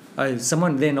me?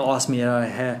 Someone then asked me,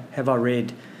 have I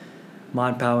read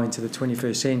Mind Power into the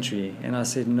 21st Century? And I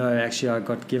said no. Actually, I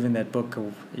got given that book a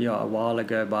while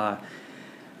ago by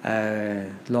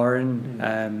Lauren,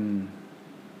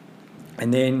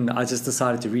 and then I just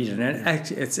decided to read it.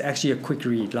 And it's actually a quick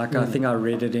read. Like I think I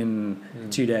read it in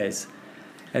 2 days.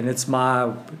 And it's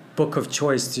my book of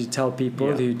choice to tell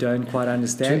people who don't quite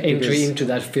understand. To entry into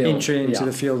that field. Entry into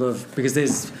the field of... Because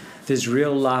there's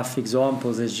real life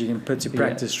examples that you can put to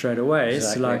practice straight away.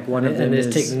 Exactly. So like one of them is...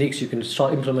 And there's techniques you can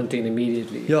start implementing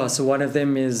immediately. So one of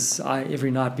them is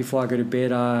every night before I go to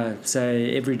bed, I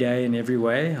say every day in every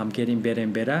way, I'm getting better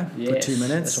and better for 2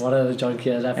 minutes. That's one of the John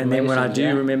Keogh's affirmations. And then when I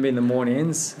do remember in the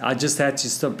mornings, I just had to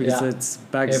stop because it's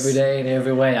bugs. Every day in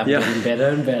every way, I'm getting better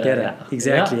and better.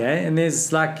 Exactly. And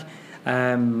there's like,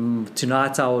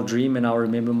 tonight I will dream and I'll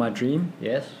remember my dream.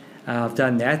 Yes. I've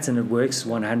done that and it works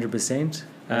 100%.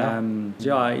 Even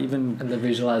and the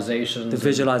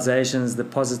visualizations, the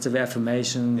positive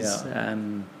affirmations.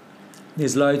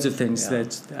 There's loads of things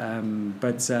that,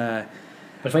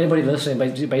 But for anybody listening,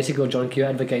 basically what John Keir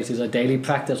advocates is a daily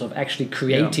practice of actually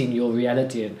creating your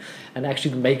reality and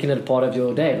actually making it a part of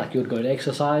your day. Like you would go to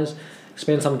exercise,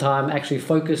 spend some time actually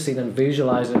focusing and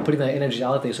visualizing and putting that energy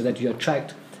out there so that you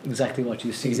attract exactly what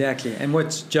you see. Exactly. And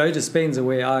what Joe Dispenza,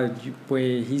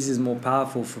 where his is more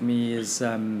powerful for me is,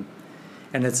 and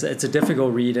it's a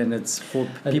difficult read and it's for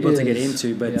people to get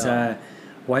into, but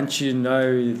once you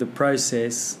know the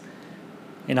process,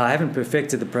 and I haven't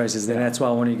perfected the process, then that's why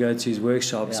I want to go to his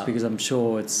workshops because I'm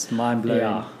sure it's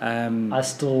mind-blowing. I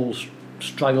still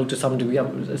struggle to some degree.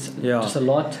 It's just a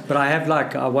lot. But I have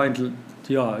like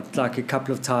a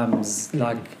couple of times,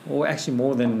 or actually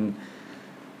more than,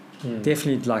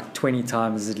 definitely like 20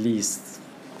 times at least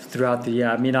throughout the year.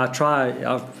 I mean,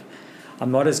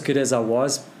 I'm not as good as I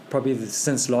was probably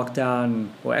since lockdown,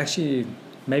 or actually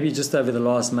maybe just over the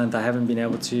last month. I haven't been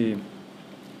able to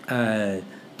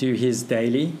do his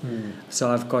daily,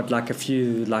 so I've got like a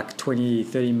few like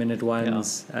 20-30 minute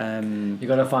ones. You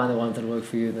got to find the ones that work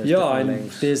for you. And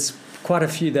there's quite a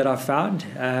few that I found,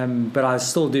 but I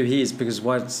still do his, because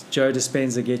what Joe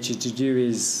Dispenza gets you to do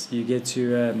is you get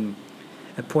to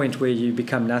a point where you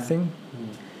become nothing.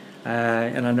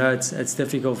 And I know it's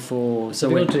difficult for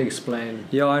to explain.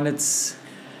 And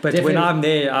but definitely, when I'm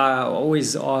there, I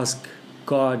always ask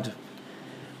God,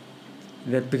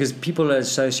 that because people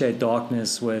associate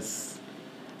darkness with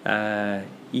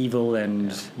evil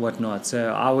and whatnot.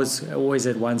 So I was always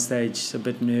at one stage a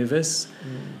bit nervous,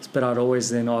 but I'd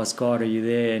always then ask God, are you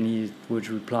there? And he would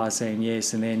reply saying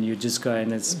yes, and then you just go,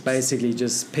 and it's basically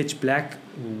just pitch black.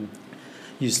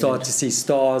 You start to see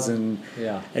stars, and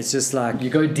it's just like you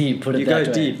go deep. You go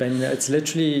deep, and it's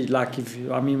literally like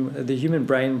the human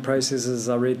brain processes.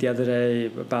 I read the other day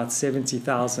about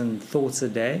 70,000 thoughts a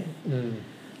day.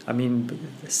 I mean,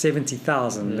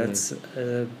 70,000. That's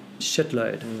a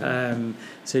shitload.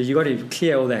 So you got to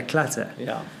clear all that clutter.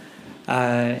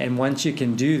 And once you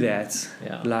can do that,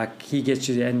 like he gets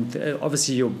you, and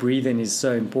obviously your breathing is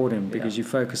so important, because you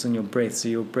focus on your breath. So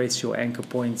your breath's your anchor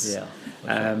points.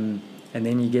 And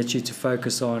then he gets you to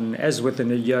focus on, as with the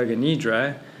yoga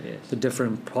nidra, the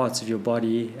different parts of your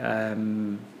body.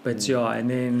 And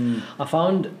then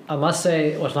I must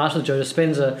say, what's nice with Joe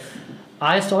Dispenza,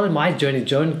 I started my journey.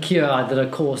 John Keir, I did a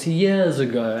course years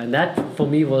ago, and that for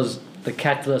me was the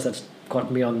catalyst that's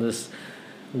got me on this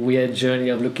weird journey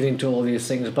of looking into all these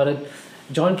things. But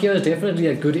John Keir is definitely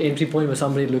a good entry point for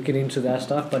somebody looking into that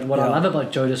stuff. But what I love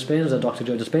about Joe Dispenza, Dr.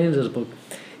 Joe Dispenza's book,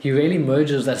 he really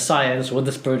merges that science with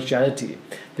the spirituality.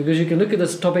 Because you can look at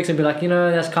these topics and be like,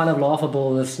 that's kind of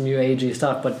laughable, this new agey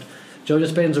stuff, but Joe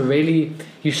Dispenza really,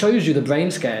 he shows you the brain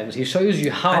scans. He shows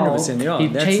you how he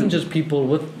changes people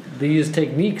with these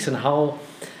techniques, and how,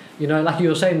 like you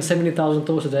were saying, 70,000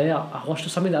 thoughts a day. I watched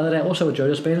something the other day also with Joe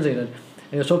Dispenza, and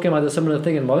he was talking about a similar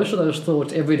thing, and most of those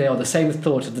thoughts every day are the same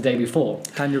thoughts as the day before.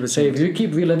 100%. So if you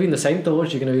keep reliving the same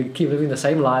thoughts, you're going to keep living the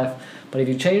same life. But if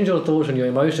you change your thoughts and your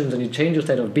emotions, and you change your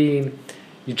state of being,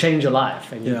 you change your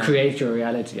life, and you create your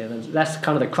reality. And that's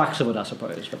kind of the crux of it, I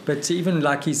suppose. But even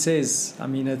like he says, I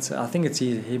mean, I think it's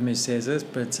him who says it,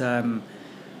 but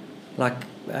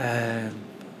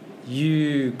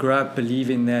you grow up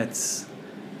believing that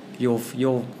your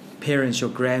parents, your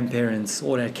grandparents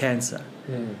all had cancer.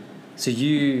 So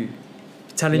you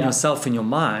telling yourself in your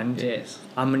mind,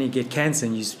 I'm going to get cancer,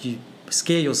 and you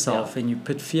scare yourself and you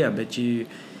put fear, but you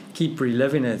keep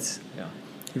reliving it.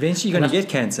 Eventually you're going to get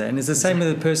cancer, and it's the same with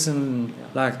a person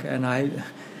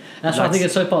That's why I think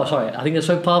it's so powerful. I think it's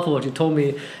so powerful what you told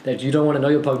me, that you don't want to know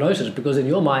your prognosis, because in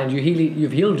your mind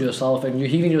you've healed yourself, and you're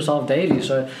healing yourself daily.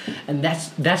 So, and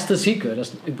that's the secret.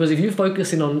 Because if you're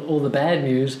focusing on all the bad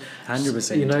news,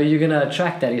 100%, you're going to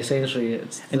attract that essentially.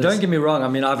 And don't get me wrong. I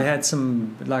mean, I've had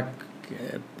some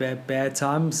bad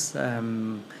times.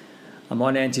 I'm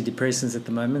on antidepressants at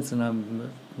the moment, and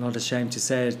I'm not ashamed to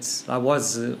say it. I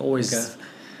was always.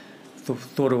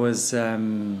 Thought it was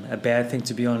a bad thing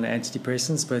to be on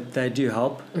antidepressants, but they do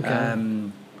help.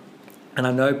 And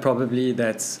I know probably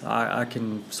that I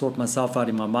can sort myself out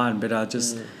in my mind, but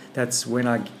that's when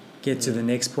I get to the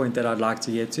next point that I'd like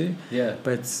to get to.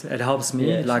 But it helps me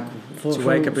to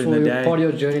wake up in the day. Part of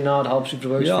your journey now, it helps you to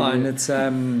work. And it's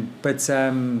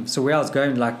so where I was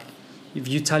going, like, if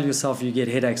you tell yourself you get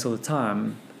headaches all the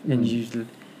time, and you're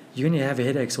going to have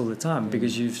headaches all the time,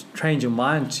 because you've trained your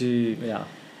mind to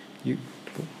you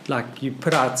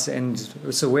put out. And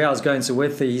so where I was going, so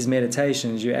with his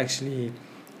meditations,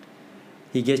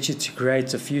 he gets you to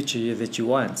create a future that you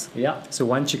want. So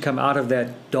once you come out of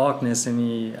that darkness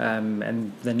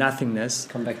and the nothingness,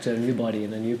 come back to a new body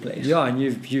in a new place. And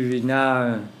you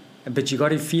now, but you got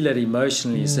to feel it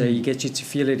emotionally. So he gets you to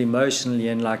feel it emotionally,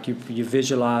 and like you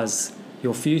visualize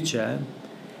your future.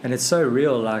 And it's so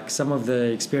real, like some of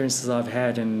the experiences I've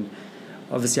had, and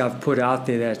obviously I've put out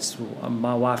there that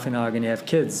my wife and I are going to have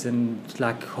kids, and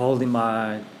like holding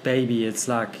my baby, it's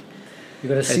like you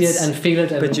got to see it and feel it,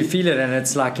 but you feel it, and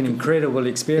it's like an incredible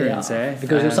experience,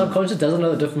 because your subconscious doesn't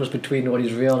know the difference between what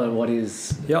is real and what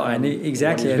is and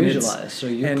exactly what is visualized. So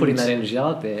you're putting that energy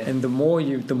out there, and the more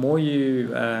you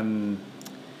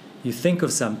you think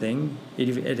of something,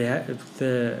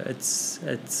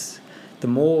 the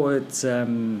more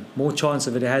chance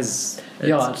of it has.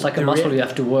 It's like a muscle you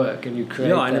have to work, and you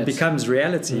create. And it becomes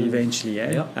reality eventually.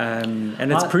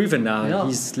 And it's proven now. Yeah.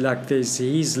 He's like this.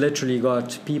 He's literally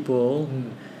got people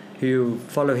who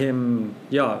follow him.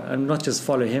 And not just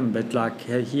follow him, but like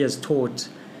he has taught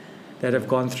that have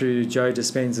gone through Joe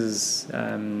Dispenza's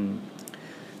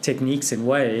techniques and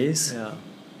ways.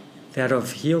 That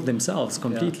have healed themselves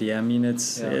completely. I mean,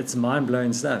 it's mind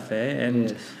blowing stuff,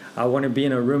 And I want to be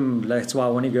in a room. That's why I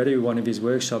want to go to one of his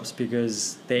workshops,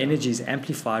 because the energy is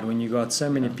amplified when you got so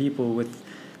many people with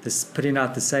this putting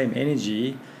out the same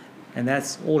energy, and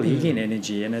that's all healing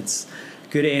energy, and it's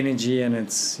good energy, and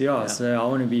it's So I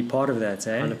want to be part of that.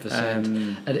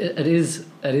 100%. It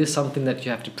is something that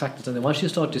you have to practice, and then once you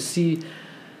start to see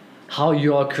how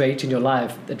you are creating your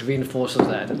life, it reinforces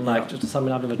that. And like just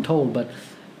something I've never told, but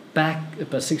back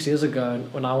about 6 years ago,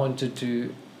 when I wanted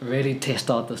to really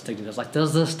test out this technique, I was like,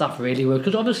 does this stuff really work?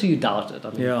 Because obviously you doubt it. I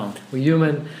mean, we're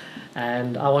human,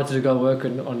 and I wanted to go work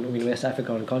in West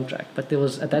Africa on contract, but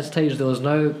at that stage there was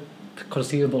no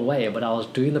conceivable way. But I was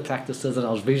doing the practices, and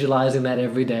I was visualizing that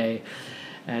every day,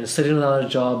 and sitting without a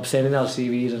job, sending out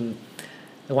CVs, and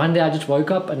one day I just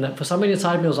woke up, and for somebody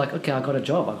inside me was like, okay, I got a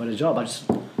job.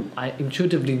 I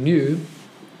intuitively knew.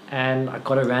 And I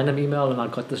got a random email, and I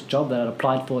got this job that I'd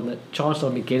applied for, and the chances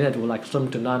of me getting it were like slim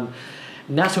to none.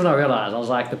 And that's when I realized, I was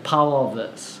like, the power of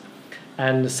this.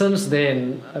 And since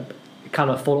then, I kind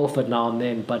of fall off it now and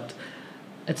then, but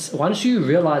it's once you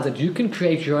realize that you can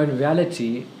create your own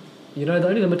reality, the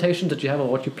only limitations that you have are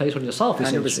what you place on yourself,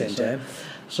 essentially. 100%.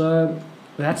 So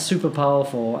that's super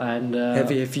powerful. And have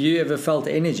you ever felt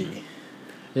energy?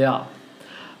 Yeah.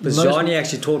 But Johnny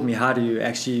actually taught me how to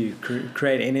actually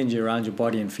create energy around your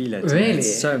body and feel it. Really?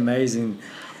 It's so amazing.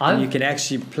 And you can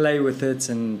actually play with it,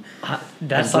 and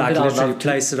that's something like I'd literally love to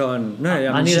place it on. No,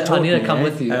 I need to come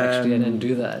with you actually and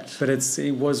do that. But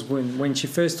it was when she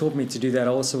first taught me to do that, I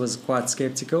also was quite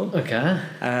skeptical. Okay.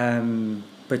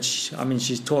 But she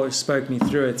spoke me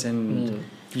through it, and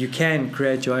you can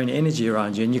create your own energy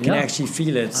around you, and you can actually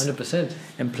feel it 100%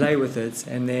 and play with it,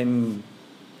 and then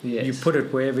you put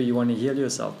it wherever you want to heal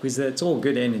yourself, because it's all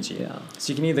good energy.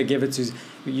 So you can either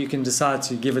you can decide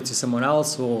to give it to someone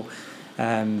else, or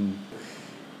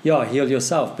heal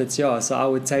yourself. But so I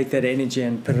would take that energy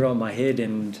and put it on my head,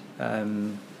 and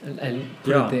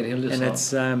put it there, heal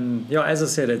yourself. And it's as I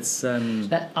said, it's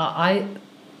I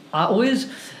always,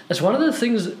 it's one of the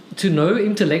things to know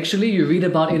intellectually. You read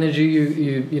about energy,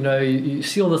 you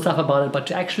see all the stuff about it, but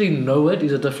to actually know it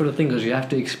is a different thing, because you have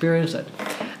to experience it.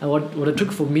 And what it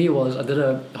took for me was, I did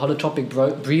a holotropic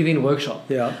breathing workshop.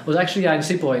 It was actually in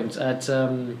Sea Point at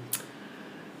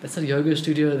that's a yoga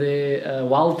studio there,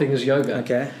 Wild Things Yoga.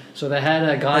 Okay. So they had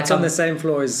a guy. It's on the same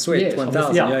floor as Sweat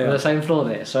 1000. On the same floor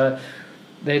there. So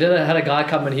they had a guy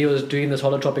come, and he was doing this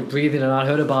holotropic breathing, and I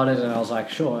heard about it, and I was like,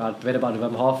 sure. I'd read about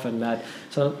Wim Hof and that.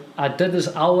 So I did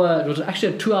this hour. It was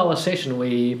actually a 2-hour session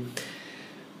where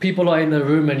people are in the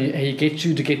room, and he gets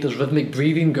you to get this rhythmic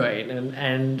breathing going,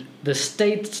 and the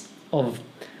state of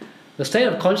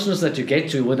consciousness that you get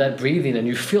to with that breathing, and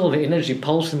you feel the energy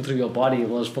pulsing through your body,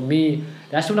 was, for me,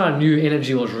 that's when I knew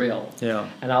energy was real.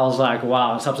 And I was like,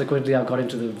 wow. And subsequently I got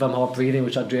into the Wim Hof breathing,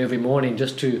 which I do every morning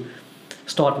just to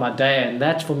start my day, and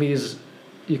that for me is,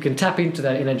 you can tap into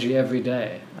that energy every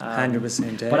day.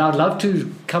 100%. But I'd love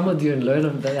to come with you and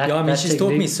learn that. She's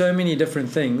taught me so many different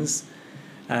things,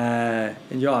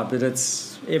 but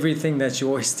it's everything that she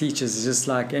always teaches is just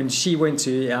like, and she went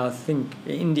to, I think,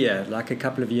 India like a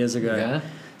couple of years ago.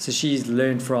 So she's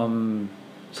learned from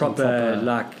proper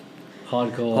like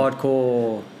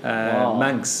hardcore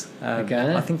monks.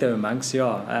 I think they were monks.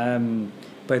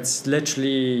 But it's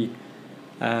literally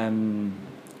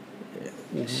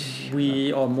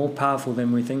we are more powerful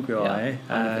than we think we are.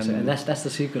 And that's the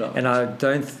secret of it. And I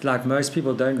don't, like, most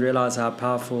people don't realize how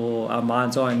powerful our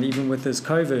minds are. And even with this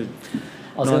COVID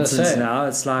nonsense now,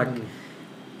 it's like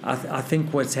I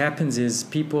think what happens is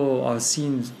people are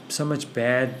seeing so much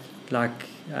bad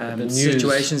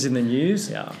situations in the news,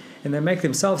 and they make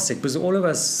themselves sick, because all of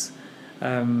us,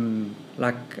 my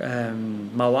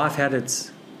wife had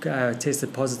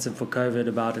tested positive for COVID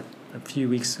about a few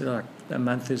weeks, like a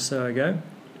month or so ago,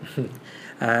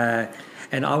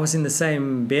 And I was in the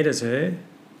same bed as her,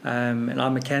 and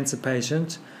I'm a cancer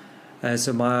patient.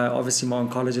 So obviously my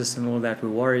oncologist and all that were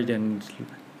worried, and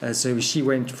so she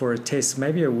went for a test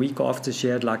maybe a week after she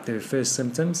had like the first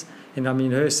symptoms. And I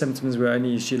mean, her symptoms were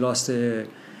only she lost her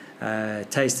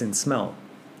taste and smell,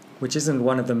 which isn't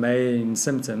one of the main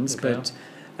symptoms, Okay. but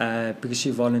because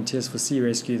she volunteers for Sea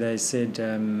Rescue, they said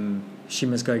she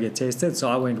must go get tested. So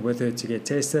I went with her to get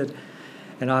tested,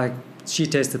 and she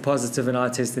tested positive and I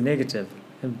tested negative.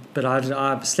 But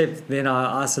I slept, then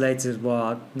I isolated,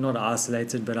 well, not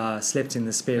isolated, but I slept in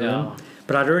the spare Yeah. room.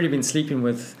 But I'd already been sleeping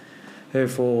with her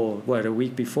for, a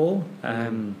week before.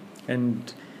 And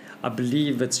I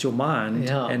believe it's your mind.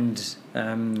 Yeah. And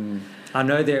I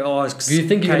know there are... Do you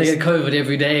think you're going to get COVID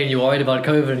every day and you're worried about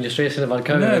COVID and you're stressing about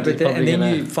COVID? No, It's but probably and then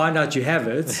gonna- you find out you have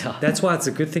it. Yeah. That's why it's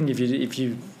a good thing if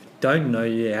you don't know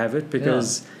you have it,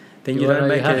 because then You you won't don't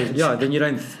know you make have it. it. Yeah, then you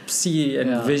don't see and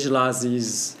Yeah. visualize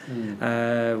these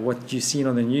what you've seen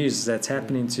on the news that's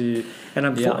happening to. And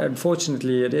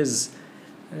unfortunately, it is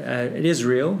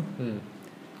real,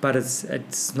 but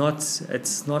it's not.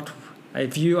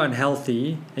 If you're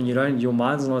unhealthy and your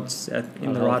mind's not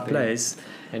in the right Unhealthy. place,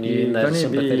 and you're in that gonna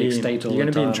sympathetic state all you're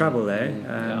the going to be in time. trouble, eh?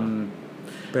 Yeah.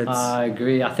 But I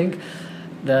agree. I think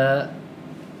that's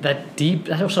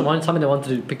also something I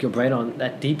wanted to pick your brain on,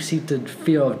 that deep-seated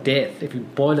fear of death. If you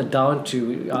boil it down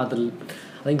to either,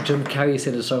 I think Jim Carrey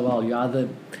said it so well, you're either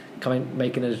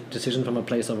making a decision from a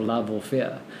place of love or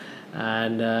fear.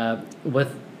 And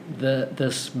with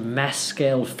this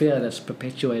mass-scale fear that's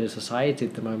perpetuated society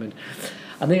at the moment,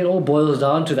 I think it all boils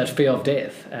down to that fear of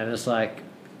death. And it's like,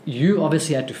 you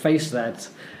obviously had to face that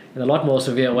in a lot more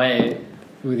severe way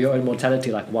with your own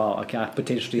mortality, like, wow, okay, I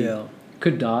potentially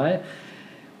could die.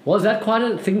 Was that quite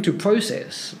a thing to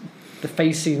process, the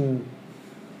facing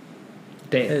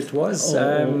death? It was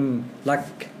Or-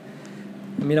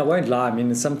 I mean, I won't lie. I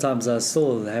mean, sometimes I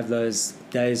still have those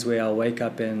days where I wake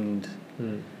up and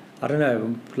I don't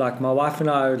know. Like my wife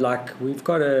and I, we've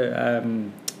got a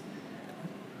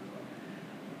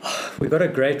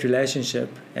great relationship,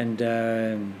 and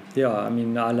I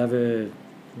mean, I love her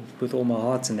with all my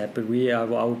heart and that. But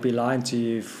I would be lying to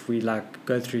you if we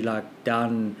go through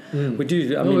down. We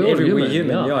do. I mean, we're all we're human.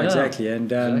 human. Yeah, Exactly.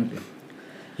 And exactly.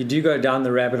 you do go down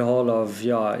the rabbit hole of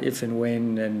if and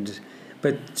when.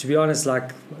 But to be honest,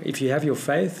 if you have your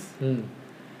faith,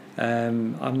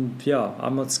 I'm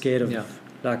not scared of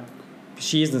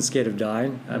she isn't scared of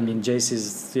dying. I mean, Jace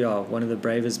is one of the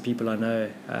bravest people I know.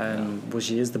 Well,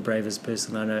 she is the bravest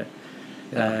person I know.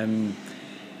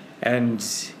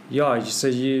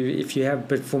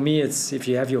 But for me, it's if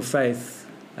you have your faith,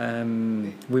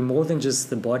 we're more than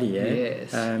just the body.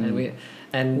 Yes.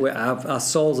 Our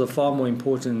souls are far more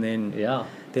important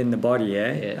than the body.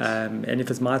 Yes. And if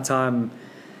it's my time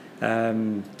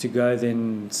to go,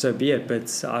 then so be it.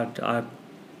 But I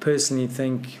personally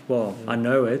think, I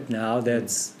know it now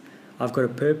that I've got a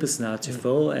purpose now to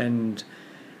fill, and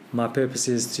my purpose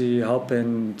is to help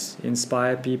and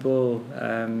inspire people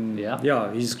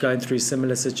who's going through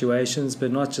similar situations,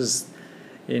 but not just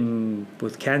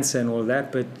with cancer and all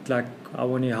that, but I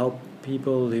want to help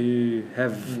people who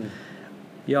have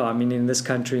I mean, in this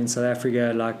country, in South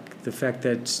Africa, the fact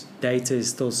that data is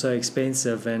still so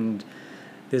expensive, and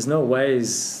there's no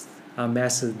ways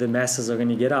the masses are going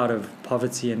to get out of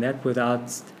poverty and that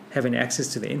without having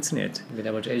access to the internet. Being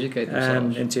able to educate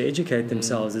themselves. And to educate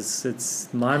themselves.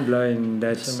 It's mind-blowing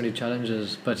that... So many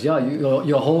challenges. But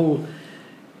your whole...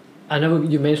 I know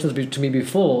you mentioned this to me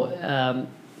before. I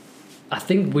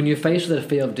think when you're faced with the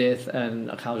fear of death,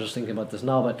 and I was just thinking about this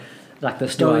now, but the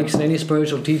Stoics and any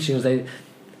spiritual teachings, they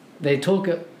talk...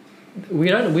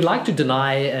 We like to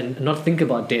deny and not think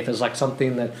about death as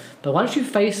something that, but once you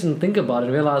face and think about it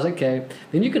and realize, okay,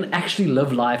 then you can actually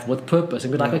live life with purpose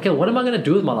and be okay, what am I going to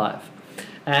do with my life?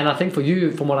 And I think for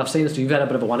you, from what I've seen, so you've had a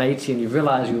bit of a 180 and you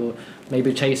realize you're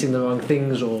maybe chasing the wrong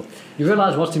things, or you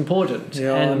realize what's important.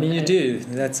 I mean, you do.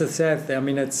 That's a sad thing. I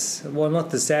mean, it's not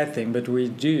the sad thing, but we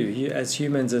do. As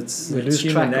humans, it's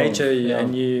human nature,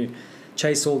 and you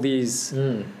chase all these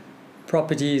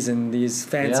properties and these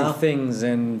fancy things,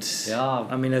 and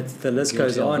I mean, the list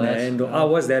goes on. And I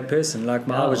was that person. I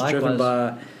was driven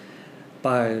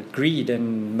by greed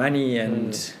and money,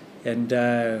 and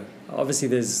obviously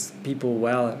there's people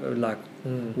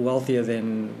wealthier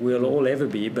than we'll all ever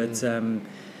be, but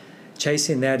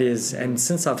chasing that and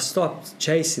since I've stopped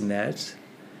chasing that,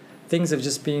 things have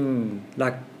just been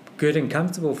good and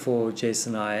comfortable for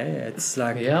Jason and I. It's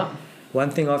one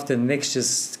thing after the next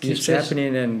just keeps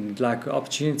happening, and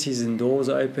opportunities and doors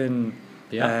are open.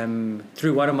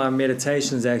 Through one of my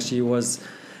meditations actually was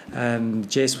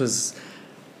Jess was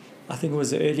I think it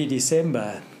was early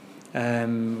December,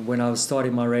 when I was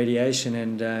starting my radiation,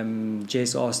 and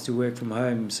Jess asked to work from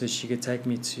home so she could take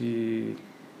me to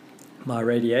my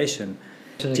radiation.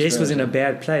 Jess was in a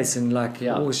bad place, and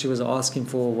all she was asking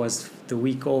for was the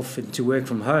week off and to work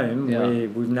from home, where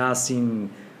we've now seen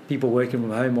people working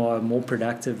from home are more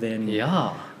productive than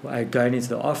going into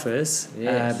the office.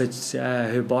 Yes. But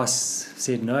her boss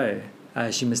said no,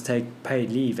 she must take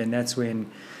paid leave, and that's when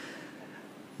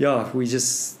we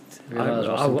just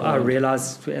I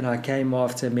realized, and I came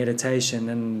after meditation,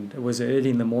 and it was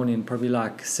early in the morning, probably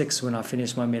like 6 when I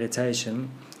finished my meditation,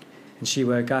 and she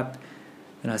woke up.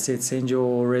 And I said, send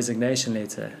your resignation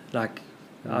letter.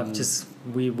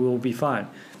 We will be fine.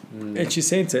 And she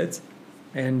sent it.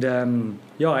 And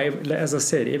as I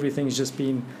said, everything's just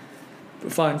been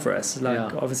fine for us.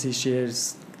 Obviously she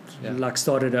has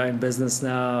started her own business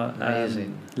now.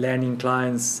 Landing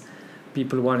clients,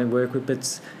 people want to work with.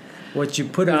 But what you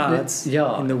put out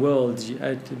in the world,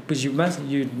 but you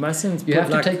mustn't. You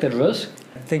have to take that risk.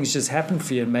 Things just happen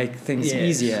for you and make things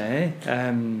easier.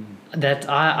 That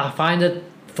I find it,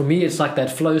 for me, it's like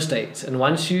that flow state. And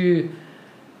once you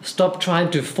stop trying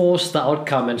to force the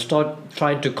outcome and start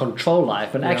trying to control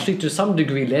life, and actually to some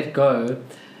degree let go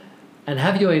and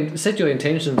have set your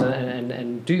intentions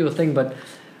and do your thing. But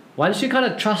once you kind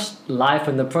of trust life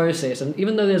and the process, and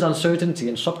even though there's uncertainty,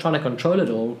 and stop trying to control it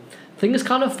all, things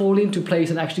kind of fall into place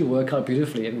and actually work out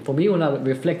beautifully. And for me, when I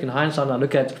reflect in hindsight and I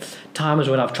look at times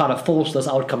when I've tried to force this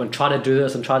outcome and try to do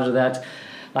this and try to do that,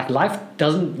 life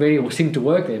doesn't really seem to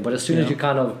work there. But as soon as you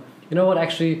kind of,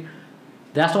 actually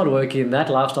that's not working, that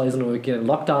lifestyle isn't working, and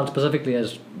lockdown specifically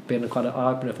has been quite an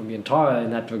eye-opener for me and Tara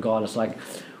in that regard. It's like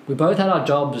we both had our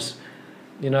jobs,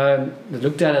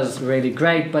 looked at as really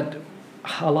great, but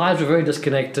our lives were very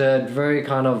disconnected, very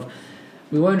kind of,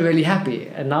 we weren't really happy.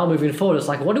 And now moving forward, it's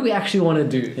like, what do we actually want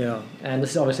to do? Yeah. And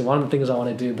this is obviously one of the things I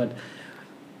want to do, but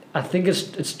I think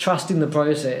it's trusting the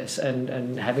process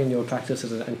and having your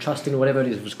practices and trusting whatever it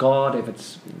is, if it's God, if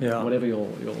it's whatever your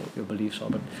beliefs are.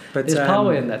 But there's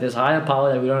power in that. There's higher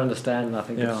power that we don't understand, and I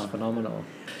think it's phenomenal.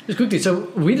 Just quickly, so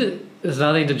there's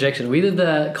another interjection. We did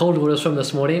the cold water swim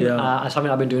this morning. Something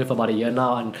I've been doing for about a year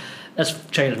now, and that's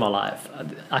changed my life.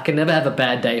 I can never have a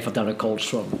bad day if I've done a cold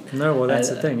swim. No, well, that's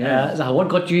the thing, so what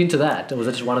got you into that? Or was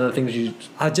it just one of the things you...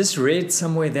 I just read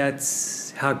somewhere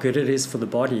that's how good it is for the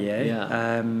body,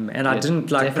 and I didn't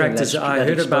practice. I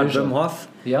heard about Wim Hof,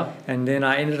 and then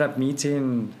I ended up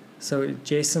meeting. So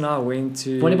Jess and I went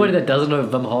to. For anybody that doesn't know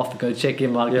Wim Hof, go check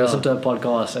him out. Listen to a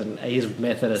podcast, and his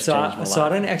method has changed my life. So I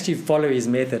don't actually follow his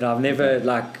method. I've never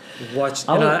watched.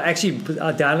 I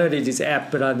downloaded his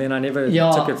app, but then I never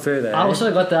took it further. I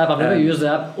also got the app. I've never used the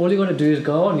app. All you got to do is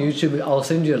go on YouTube. I'll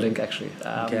send you a link actually.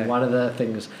 One of the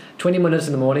things, 20 minutes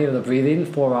in the morning of the breathing,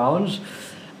 4 rounds.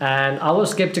 And I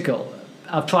was skeptical.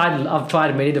 I've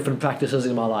tried many different practices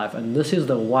in my life, and this is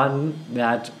the one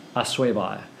that I swear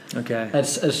by. Okay.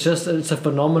 It's a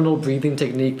phenomenal breathing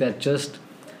technique that just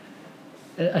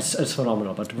it's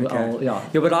phenomenal. But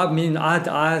but I mean,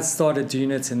 I started doing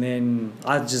it, and then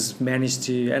I just managed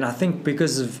to, and I think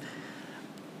because of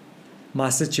my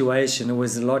situation, it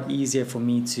was a lot easier for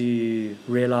me to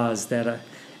realize that.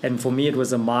 And for me, it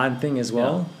was a mind thing as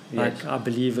well. I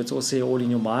believe it's also all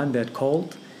in your mind, that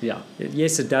cold. Yeah.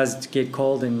 Yes, it does get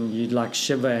cold and you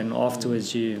shiver, and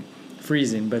afterwards you're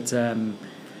freezing. But so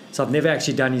I've never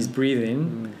actually done his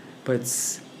breathing.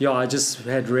 But I just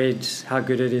had read how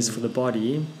good it is for the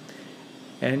body.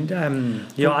 And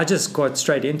I just got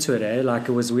straight into it. It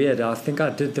was weird. I think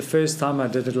the first time I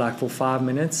did it for 5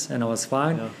 minutes and I was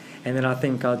fine. Yeah. And then I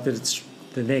think I did it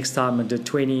the next time I did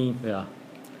 20. Yeah.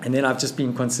 And then I've just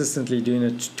been consistently doing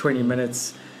it 20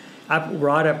 minutes.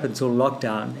 Right up until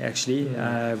lockdown, actually.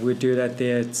 We'd do that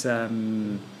there at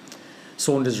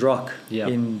Saunders Rock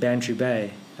in Bantry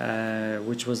Bay,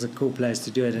 which was a cool place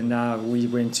to do it. And now we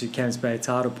went to Camps Bay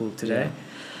Tidal Pool today. Yeah.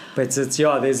 But it's,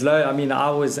 there's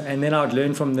and then I'd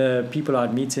learn from the people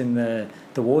I'd meet in the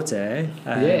water.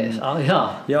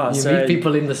 You meet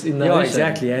people in the ocean.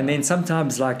 Exactly. And then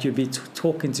sometimes you'd be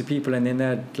talking to people, and then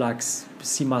they'd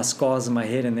see my scars in my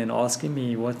head, and then asking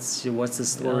me what's the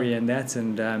story and that,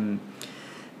 and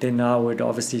then I would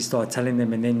obviously start telling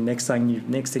them, and then next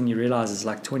thing you realize is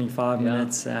 25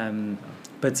 minutes.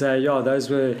 Those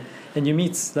were, and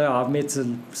I've met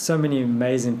so many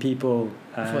amazing people.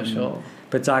 For sure.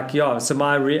 But so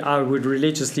I would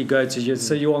religiously go to you.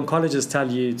 So your oncologist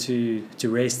tell you to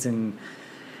rest and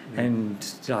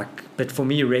but for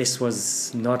me rest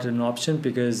was not an option,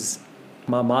 because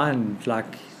my mind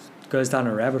goes down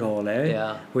a rabbit hole.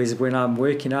 Whereas when I'm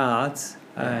working out,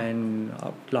 And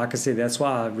like I said, that's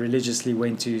why I religiously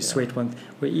went to sweat one.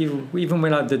 Even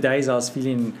when the days I was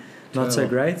feeling not so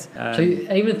great. So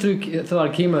even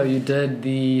throughout chemo, you did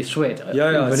the sweat.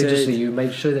 Religiously, you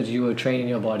made sure that you were training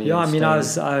your body. Yeah, I mean,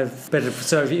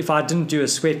 so if I didn't do a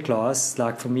sweat class,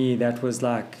 like for me, that was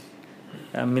like,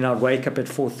 I mean, I'd wake up at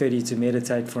 4:30 to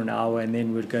meditate for an hour, and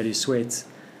then we'd go to sweat.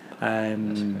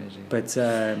 That's crazy. But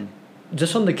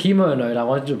just on the chemo note, I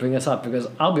wanted to bring this up because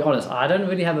I'll be honest, I don't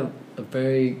really have a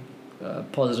very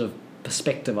positive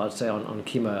perspective, I'd say, on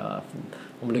chemo.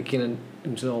 I'm looking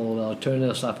into all the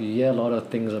alternative stuff. You hear a lot of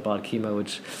things about chemo,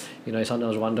 which, you know,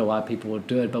 sometimes wonder why people would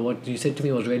do it. But what you said to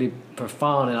me was really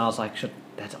profound, and I was like, shit,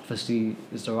 that obviously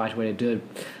is the right way to do it.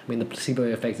 I mean, the placebo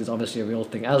effect is obviously a real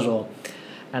thing as well.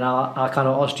 And I kind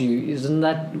of asked you,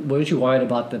 weren't you worried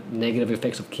about the negative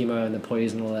effects of chemo and the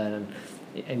poison and all that?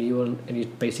 And you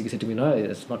basically said to me, no,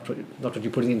 it's not what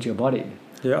you're putting into your body.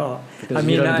 Yeah, because I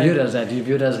mean, you don't view it as that. You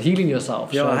view it as healing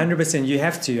yourself. Yeah, 100%. You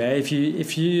have to. If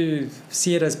you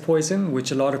see it as poison,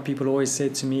 which a lot of people always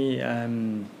said to me,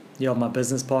 my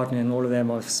business partner and all of them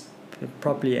are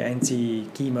properly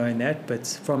anti-chemo and that,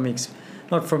 but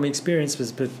not from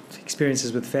experiences, but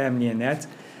experiences with family and that.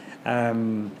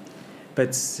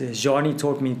 But Jani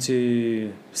taught me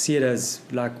to see it as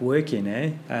like working,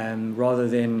 rather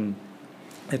than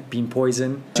it being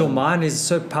poison. Your mind is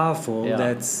so powerful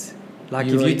that, like,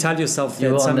 if you tell yourself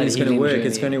that something's going to work,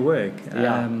 it's going to work.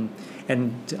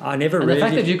 And I never really... the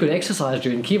fact that you could exercise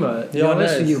during chemo,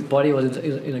 obviously your body was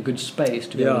in a good space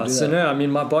to be able to do that. No, I mean,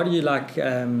 my body, like,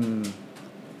 I'm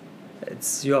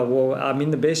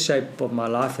in the best shape of my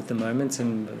life at the moment,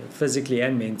 and physically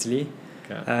and mentally.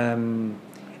 Okay.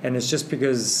 And it's just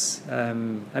because,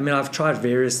 I've tried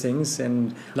various things,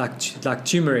 and like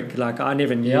turmeric, like I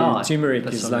never knew turmeric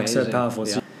is like so powerful.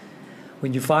 Yeah. So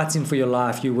when you're fighting for your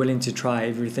life, you're willing to try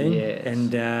everything. Yes.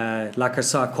 And I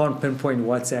can't pinpoint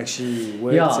what's actually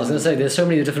worked. Yeah, I was going to say, there's so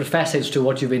many different facets to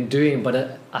what you've been doing,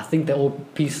 but I think they're all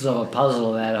pieces of a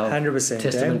puzzle that are 100%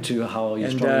 testament to how you're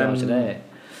strong you are today.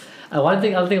 And other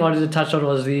thing I wanted to touch on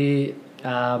was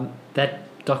that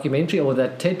documentary or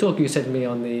that TED talk you sent me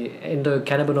on the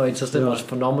endocannabinoid system was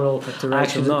phenomenal. Dr.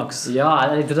 Rachel Knox. Yeah,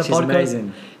 I did a podcast.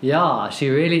 Amazing. Yeah, she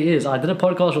really is. I did a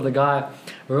podcast with a guy,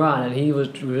 Ruan, and we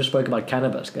just spoke about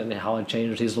cannabis and how it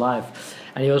changed his life.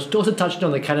 And he was also touching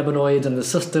on the cannabinoids and the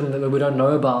system that we don't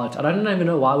know about. And I don't even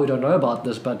know why we don't know about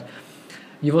this, but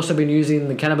you've also been using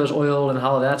the cannabis oil and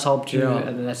how that's helped you,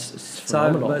 and that's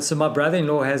phenomenal. So my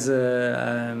brother-in-law has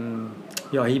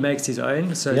he makes his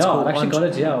own. So it's called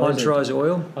Entourage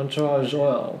Oil. Entourage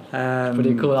Oil.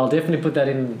 Pretty cool. I'll definitely put that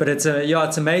in. But it's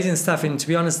amazing stuff. And to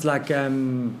be honest, like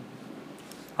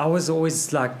I was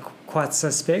always like quite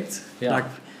suspect, like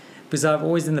because I've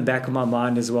always in the back of my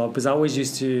mind as well. Because I always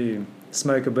used to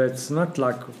smoke a bit, not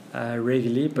like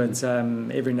regularly, but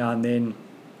every now and then.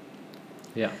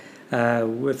 Yeah.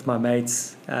 With my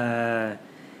mates, and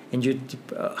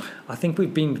I think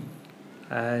we've been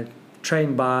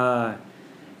trained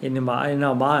in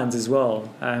our minds as well,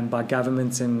 by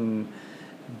governments and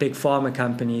big pharma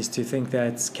companies to think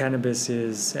that cannabis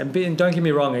is, and don't get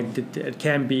me wrong, it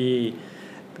can be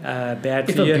bad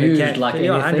if for you. Abused, and it can, like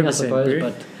anything, 100%, I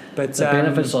suppose, but the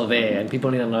benefits are there, and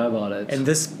people need to know about it. And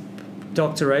this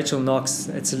Dr. Rachel Knox,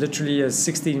 it's literally a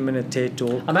 16-minute TED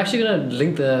talk. I'm actually going to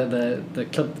link the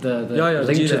clip, the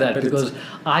link to that because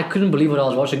I couldn't believe what I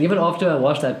was watching. Even after I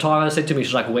watched that, Tara said to me,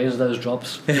 she's like, "Where's those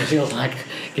drops?" She was like,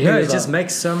 it just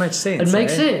makes so much sense. It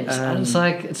makes sense. And it's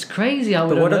like, it's crazy how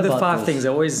we don't know about this. But what are the 5 things?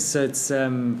 It's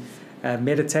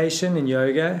meditation and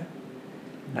yoga.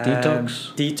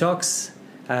 Detox.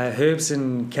 Herbs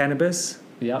and cannabis.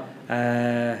 Yep.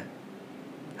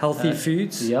 Healthy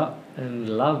foods. Yeah. And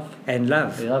love. Yeah,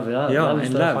 love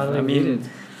and love. I mean,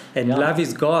 and love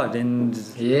is God, and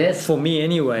for me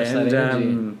anyway.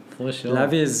 And for sure.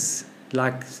 Love is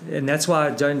like, and that's why I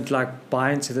don't like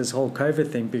buy into this whole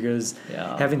COVID thing, because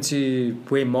having to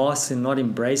wear masks and not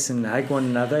embrace and hug one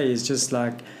another is just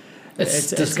like it's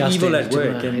disgusting. It's evil at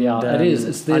work. And, it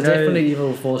is. There's definitely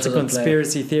evil forces. It's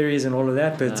conspiracy theories and all of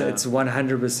that, but it's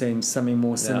 100% something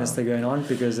more sinister going on,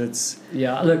 because it's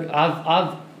Look,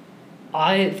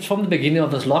 I from the beginning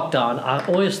of this lockdown, I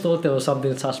always thought there was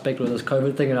something suspect with this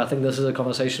COVID thing, and I think this is a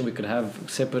conversation we could have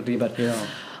separately. But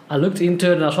I looked into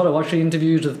it, and I started watching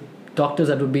interviews with doctors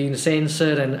that were being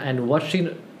censored, and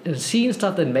watching and seeing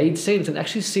stuff that made sense, and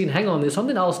actually seeing, hang on, there's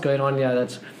something else going on here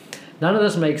that's none of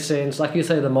this makes sense. Like you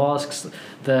say, the masks,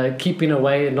 the keeping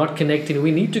away, not connecting.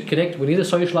 We need to connect. We need to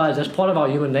socialize. That's part of our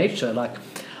human nature. Like,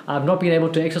 I've not been able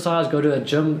to exercise, go to a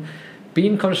gym.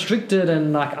 being constricted,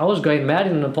 and like I was going mad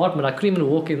in an apartment. I couldn't even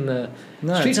walk in the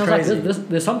street. It's I was crazy. like,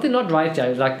 there's something not right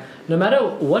here. Like, no matter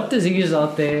what disease is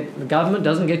out there, the government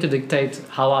doesn't get to dictate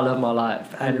how I live my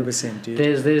life. And 100%, dude.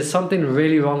 there's something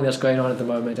really wrong that's going on at the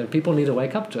moment, and people need to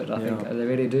wake up to it. I think they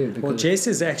really do. Because Well, Jess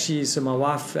is actually, so my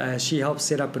wife, she helped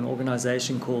set up an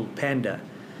organization called PANDA,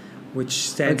 which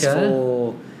stands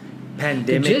for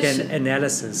Pandemic Jess- and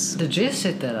Analysis. did Jess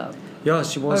set that up? Yeah,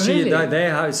 she was. Oh, really?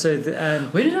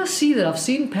 Where did I see that? I've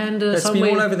seen Panda it's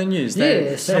somewhere. been all over the news.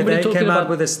 Somebody They talking came about out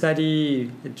with a study,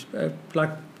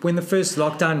 like when the first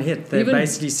lockdown hit, they Even-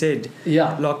 basically said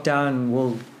Yeah. lockdown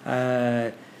will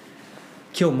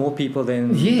kill more people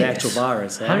than the Yes, actual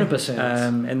virus. 100%.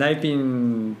 And they've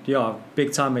been,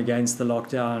 big time against the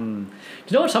lockdown. Do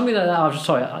you know what? Something that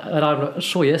I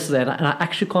saw yesterday, and I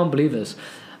actually can't believe this.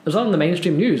 It was on the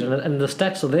mainstream news, and the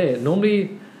stats are there.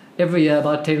 Normally, every year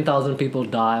about 10,000 people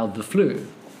die of the flu.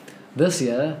 This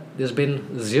year, there's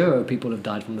been 0 people have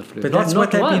died from the flu. But Not- that's not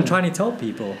what they've one. been trying to tell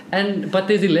people. But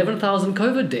there's 11,000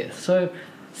 COVID deaths. So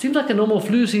seems like a normal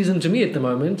flu season to me at the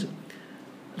moment.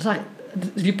 It's like,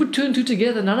 if you put 2 and 2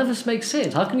 together, none of this makes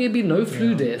sense. How can there be no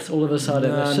flu deaths all of a sudden?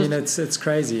 No, I mean, it's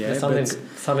crazy. there's But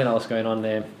something else going on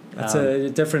there. it's a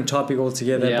different topic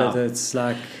altogether, Yeah. but it's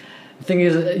like... The thing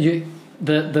is,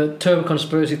 the term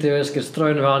conspiracy theorist gets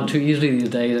thrown around too easily these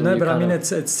days. And No, you but I kind mean,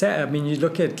 of- it's sad. I mean, you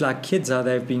look at like kids, how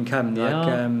they've become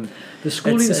the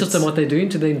schooling it's- system, what they're doing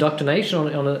to the indoctrination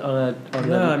on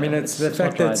no, I mean, it's the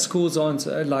fact not that right. schools aren't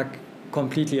like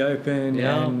completely open,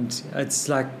 Yeah. and it's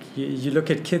like you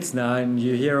look at kids now and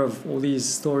you hear of all these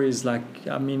stories. Like,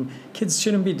 I mean, kids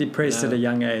shouldn't be depressed No. at a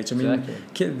young age. I mean,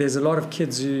 Exactly. there's a lot of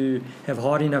kids who have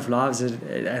hard enough lives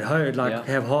at home,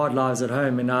 have hard lives at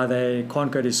home, and now they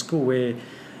can't go to school where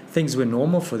things were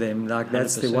normal for them. Like,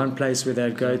 that's the 100%. one place where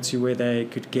they'd go to where they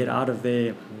could get out of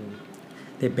their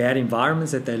bad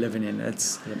environments that they're living in.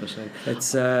 It's 100%.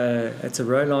 it's a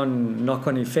roll-on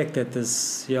knock-on effect that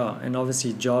this, and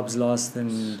obviously jobs lost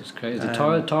and It's crazy.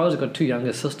 Tara's got 2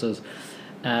 younger sisters,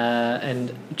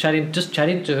 and chatting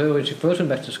to her when she first went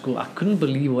back to school, I couldn't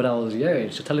believe what I was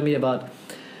hearing. She was telling me about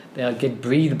they'll get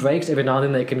breathe breaks every now and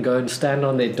then. They can go and stand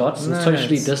on their dots and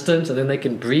socially distance, and then they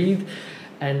can breathe,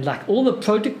 and like all the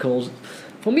protocols.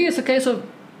 For me, it's a case of,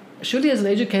 surely as an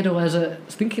educator or as a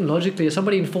thinking logically, as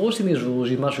somebody enforcing these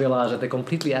rules, you must realize that they're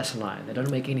completely asinine. They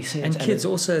don't make any sense. and kids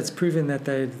also, it's proven that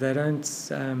they don't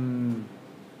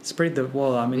spread the,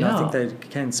 well, I mean, I think they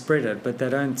can spread it, but they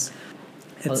don't.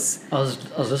 It's I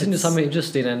was listening to something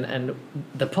interesting, and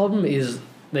the problem is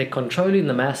they're controlling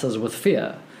the masses with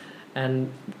fear,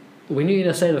 and when you're in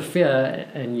a state of fear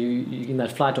and you're in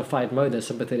that flight or fight mode, that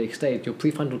sympathetic state, your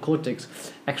prefrontal cortex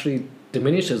actually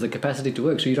diminishes the capacity to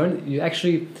work. So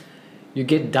you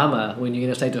get dumber when you're in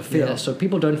a state of fear. Yeah. So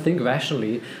people don't think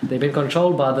rationally. They've been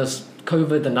controlled by this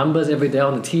COVID, the numbers every day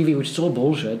on the TV, which is all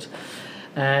bullshit.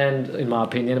 And in my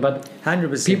opinion, but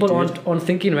 100%. people dude. aren't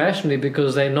thinking rationally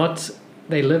because they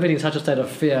live in such a state of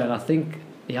fear. And I think,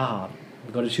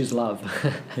 we've got to choose love.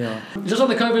 Yeah. Just on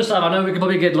the COVID stuff, I know we could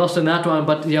probably get lost in that one,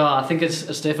 but I think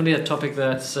it's definitely a topic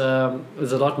that's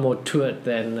there's a lot more to it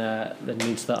than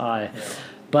meets the eye. Yeah.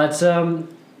 But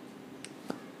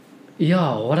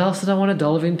what else did I want to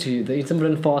delve into? The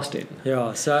intermittent fasting.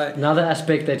 Yeah. So. Another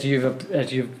aspect that you've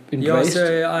embraced.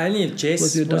 So I only Jess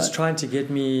What's your was diet? trying to get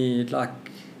me, like,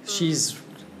 she's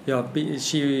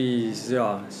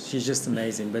just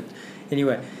amazing. But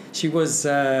anyway, she was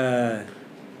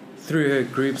through her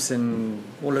groups and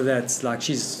all of that. Like,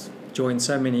 she's joined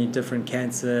so many different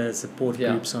cancer support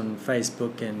groups on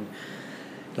Facebook, and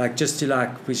like just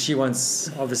to she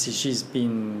wants, obviously she's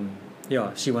been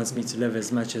she wants me to live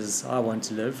as much as I want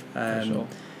to live. Sure.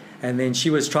 And then she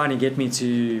was trying to get me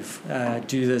to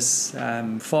do this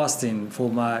fasting for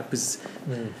because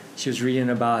she was reading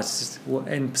about,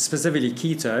 and specifically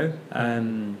keto.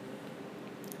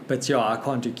 But I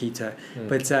can't do keto.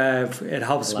 But it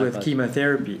helps with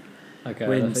chemotherapy. Okay,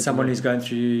 when someone who's going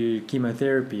through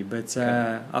chemotherapy. But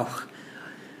I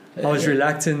was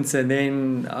reluctant, and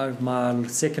then my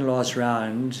second last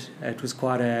round, it was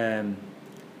quite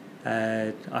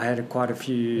I had quite a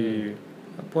few.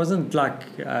 It wasn't like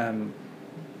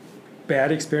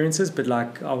bad experiences, but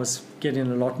like I was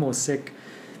getting a lot more sick,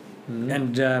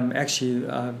 and actually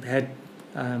had.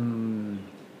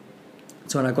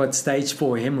 So when I got stage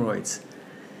 4 hemorrhoids.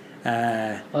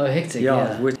 hectic!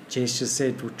 Yeah, which Jess just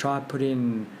said, we'll try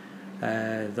putting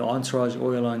the Entourage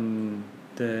oil on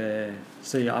the.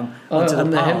 So onto the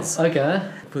piles. Okay.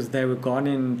 Because they were gone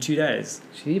in 2 days.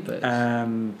 Cheapest.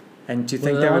 And to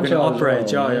think they were going to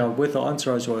operate, with the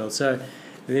Entourage oil. So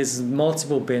there's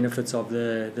multiple benefits of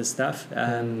the stuff.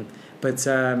 But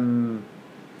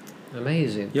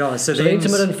Amazing. Yeah, so So then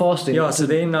intermittent fasting. Yeah, so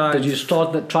then did you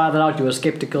try that out? You were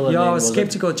skeptical. And yeah, then I was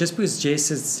skeptical just because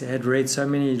Jess had read so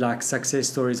many like success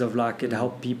stories of like it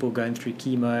helped people going through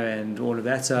chemo and all of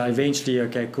that. So eventually,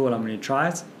 okay, cool, I'm going to try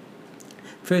it.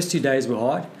 First 2 days were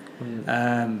hard,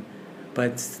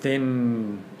 but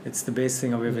then it's the best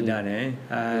thing I've ever done.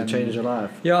 It changed your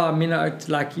life. Yeah, I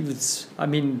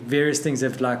mean, various things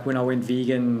have like when I went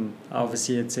vegan,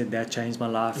 obviously it said that changed my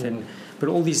life, but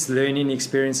all these learning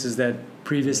experiences that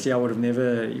previously I would have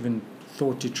never even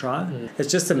thought to try.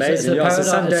 It's just amazing. It's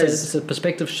some days it's a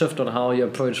perspective shift on how you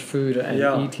approach food and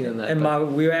eating and that.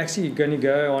 And we were actually going to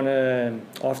go on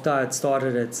after I had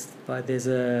started it, but there's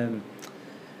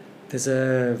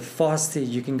a fast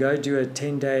you can go do a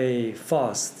 10-day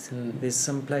fast. There's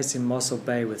some place in Mossel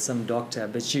Bay with some doctor,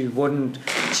 but she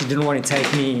didn't want to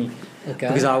take me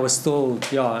because I was still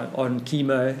on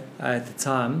chemo at the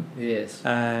time. Yes.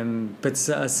 But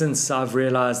since I've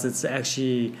realized it's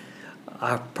actually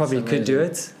I probably could do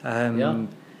it.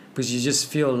 Because you just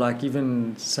feel like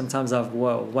even sometimes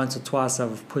once or twice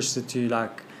I've pushed it to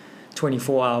like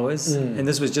 24 hours, and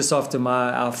this was just after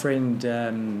our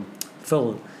friend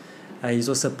Phil. He's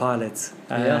also a pilot,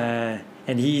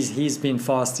 and he's been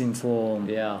fasting for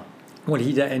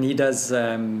he does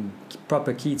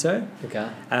proper keto. Okay.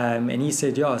 And he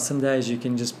said, some days you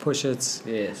can just push it,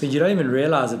 yes, but you don't even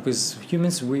realize it because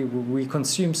humans we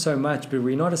consume so much, but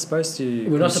we're not supposed to.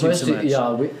 We're not supposed to. Much.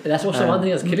 Yeah, that's also one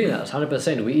thing that's killing us.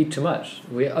 100%. We eat too much.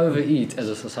 We overeat as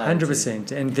a society.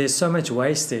 100%, and there's so much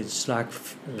wastage. Like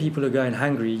people are going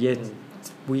hungry, yet.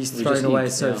 We're throwing away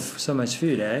so much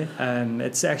food,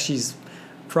 it's actually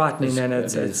frightening, and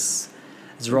it's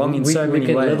wrong in so many ways.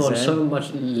 We can live on so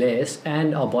much less,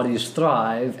 and our bodies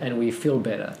thrive, and we feel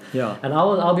better. Yeah. And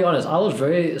I'll be honest, I was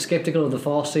very skeptical of the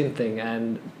fasting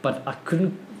thing, but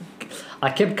I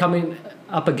kept coming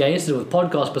up against it with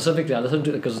podcasts specifically. I listened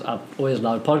to it because I've always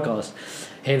loved podcasts,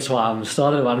 hence why I'm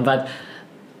started one, but.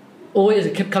 Always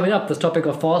it kept coming up, this topic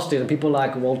of fasting, and people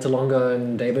like Walter Longo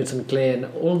and David Sinclair and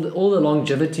all the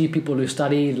longevity people who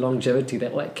study longevity, they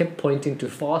kept pointing to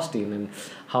fasting and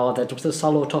how that was the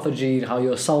cell autophagy, how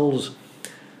your cells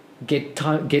get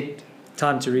time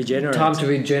to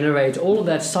regenerate. All of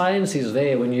that science is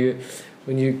there when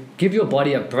you give your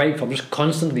body a break from just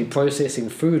constantly processing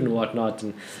food and whatnot.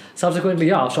 And subsequently,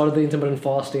 I've started the intermittent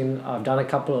fasting. I've done a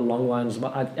couple of long ones.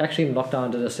 I actually in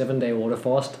lockdown did a 7-day water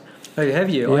fast. Oh, have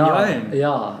you? On your own?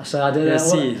 Yeah. So I did I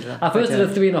first did a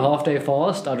 3.5 day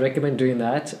fast. I'd recommend doing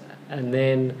that. And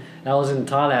then I was in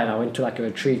Thailand. I went to like a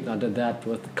retreat and I did that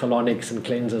with colonics and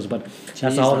cleansers, but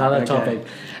that's a whole other topic.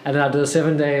 And then I did a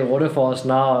 7-day water fast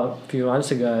now a few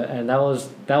months ago, and that was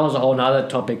a whole other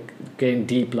topic, getting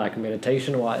deep, like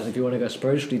meditation wise. If you want to go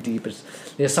spiritually deep,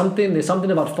 there's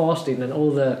something about fasting and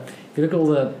all the. If you look at all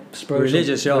the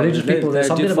spiritual religious people, there's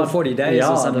something about 40 days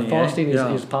or something. The fasting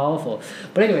is powerful.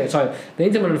 But anyway, so the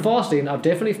intermittent fasting, I've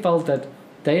definitely felt that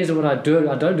days when I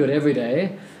don't do it every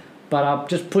day, but I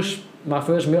just push my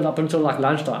first meal up until like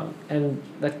lunchtime, and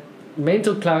that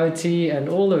mental clarity and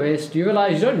all the rest, you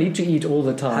realize you don't need to eat all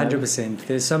the time. 100%.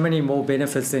 There's so many more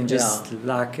benefits than just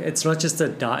like, it's not just a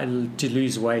diet to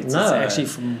lose weight. No. It's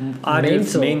actually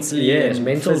mentally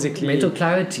and physically. Mental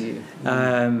clarity.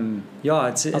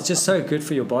 It's just so good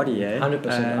for your body.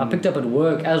 100%. I picked up at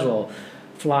work as well,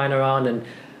 flying around, and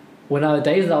when the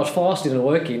days that I was fasting and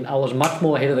working, I was much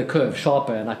more ahead of the curve,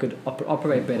 sharper, and I could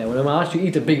operate better. When I actually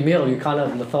eat a big meal, you're kind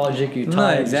of lethargic, you're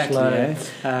tired, slow.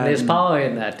 There's power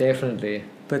in that, definitely.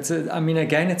 But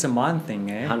again, it's a mind thing.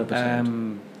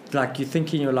 100%. Like you're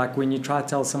thinking, when you try to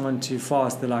tell someone to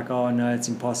fast, they're like, "Oh no, it's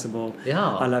impossible.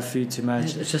 Yeah, I love food too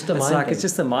much." It's just a mind thing. It's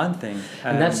just a mind thing.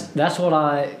 And that's what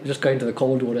I just going to the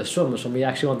cold water swims. We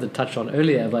actually wanted to touch on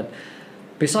earlier, but.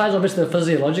 Besides, obviously, the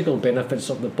physiological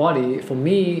benefits of the body, for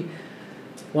me,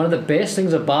 one of the best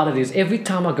things about it is every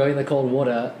time I go in the cold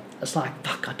water, it's like,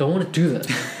 fuck, I don't want to do this.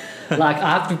 Like, I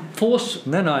have to force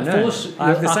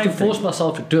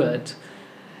myself to do it.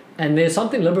 And there's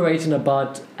something liberating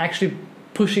about actually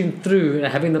pushing through and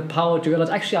having the power to realize,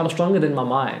 actually, I'm stronger than my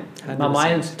mind. 100%. My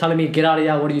mind's telling me, get out of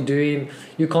here, what are you doing?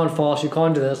 You can't fast, you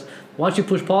can't do this. Once you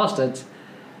push past it,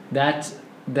 that's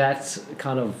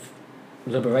kind of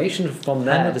liberation from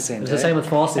that. 100%. It's the same with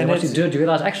fasting. And once you do it, you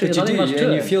realize actually there's nothing much to it.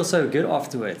 And you feel so good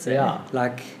afterwards. Yeah.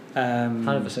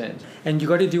 100%. And you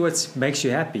got to do what makes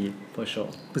you happy. For sure.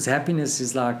 Because happiness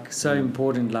is like so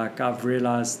important. Like I've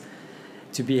realized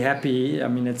to be happy.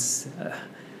 It's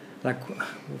like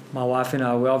my wife and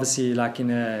I, we're obviously like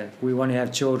we want to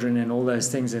have children and all those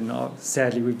things. And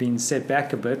sadly we've been set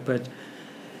back a bit, but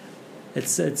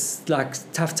it's like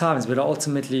tough times. But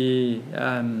ultimately,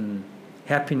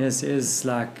 happiness is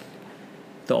like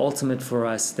the ultimate for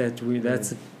us.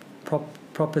 That's a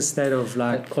proper state of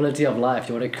like quality of life.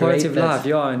 You want to create quality of that. life,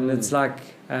 yeah. And it's like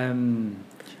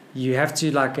you have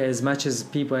to, like, as much as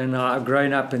people, and I've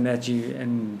grown up in that,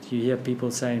 you hear people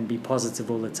saying be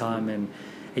positive all the time, and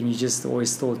you just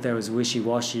always thought that was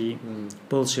wishy-washy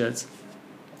bullshit.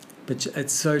 But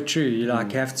it's so true. You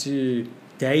like have to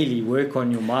daily work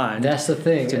on your mind. That's the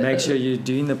thing. To make sure you're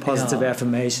doing the positive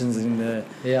affirmations and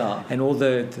and all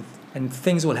and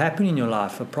things will happen in your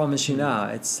life. I promise you now.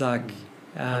 It's like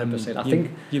 100%. I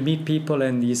think you meet people,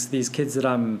 and these kids that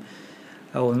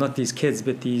not these kids,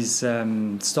 but these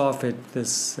staff at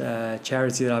this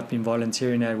charity that I've been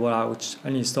volunteering at, which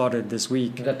only started this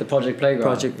week. At the Project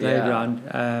Playground.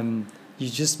 You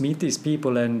just meet these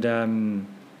people, and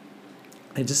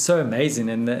they're just so amazing.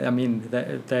 And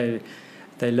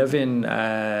they live in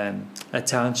a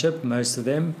township, most of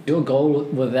them. Your goal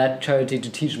with that charity to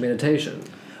teach meditation?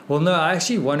 Well, no, I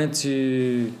actually wanted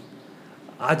to.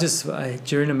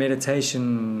 During a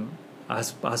meditation, I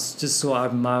just saw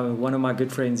one of my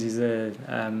good friends. He's a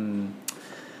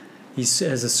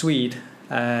Swede.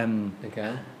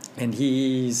 Okay. And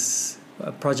he's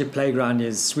Project Playground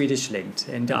is Swedish linked,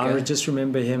 and I just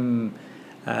remember him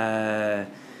because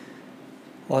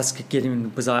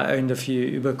I owned a few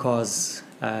Uber cars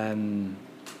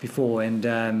before, and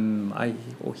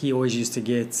he always used to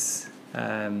get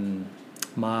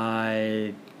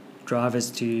my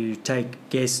drivers to take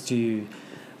guests to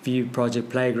view Project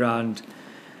Playground.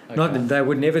 Not that they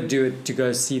would never do it to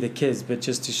go see the kids, but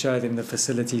just to show them the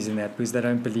facilities and that, because they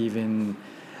don't believe in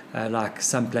like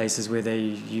some places where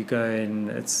you go and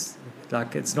it's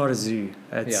like it's not a zoo.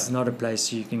 It's not a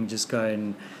place you can just go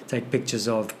and take pictures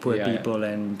of poor people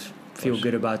and feel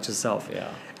good about yourself.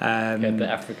 Get the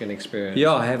African experience.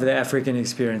 Yeah, have the African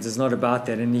experience. It's not about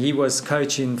that. And he was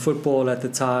coaching football at the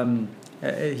time.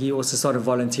 He also started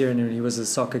volunteering, and he was a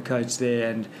soccer coach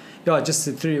there. And just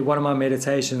through one of my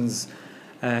meditations,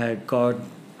 God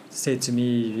said to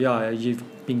me, you've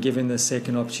been given the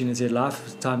second opportunity at life,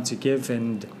 it's time to give.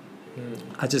 And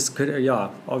I just could,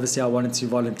 obviously I wanted to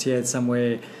volunteer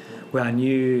somewhere where I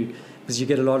knew, because you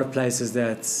get a lot of places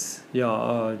that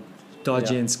are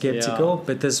dodgy and skeptical,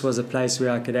 but this was a place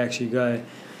where I could actually go.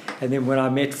 And then when I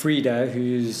met Frida,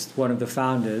 who's one of the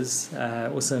founders,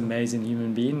 also an amazing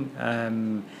human being,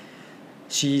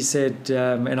 she said,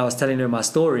 and I was telling her my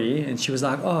story, and she was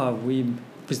like,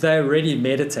 because they already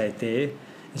meditate there.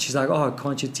 And she's like,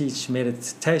 can't you teach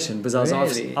meditation? Because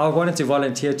I wanted to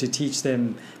volunteer to teach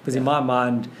them, because in my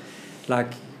mind,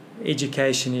 like,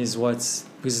 education is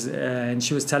and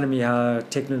she was telling me how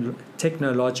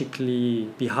technologically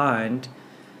behind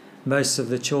most of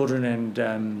the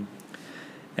children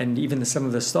and even some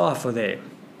of the staff are there.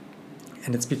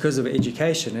 And it's because of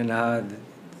education. And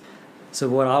so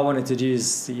what I wanted to do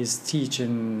is teach,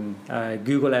 and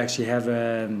Google actually have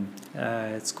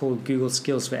it's called Google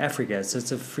Skills for Africa. So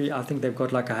it's a free, I think they've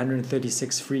got like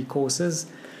 136 free courses,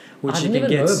 which I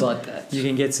didn't even know about that. You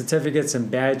can get certificates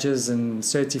and badges and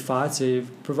certified. So you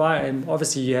provide, and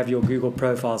obviously you have your Google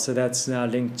profile, so that's now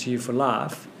linked to you for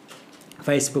life.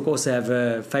 Facebook also have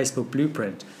a Facebook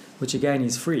Blueprint, which again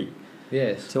is free.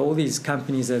 Yes. So all these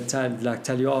companies that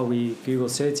tell you, we Google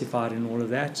certified and all of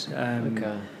that.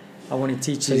 I want to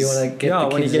teach. So you want to get the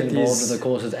kids involved with the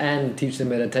courses and teach them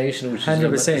meditation, which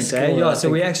 100%. is a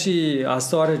So I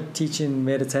started teaching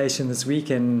meditation this week,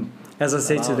 and as I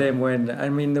said to them, I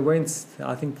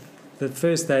think the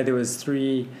first day there was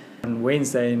 3, on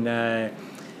Wednesday in the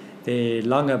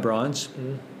Langa branch.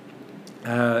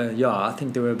 I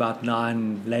think there were about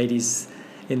 9 ladies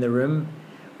in the room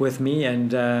with me,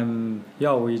 and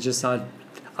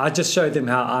I just showed them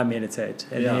how I meditate,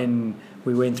 and then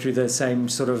we went through the same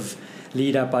sort of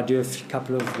lead up. I do a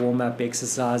couple of warm up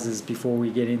exercises before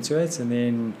we get into it, and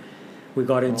then we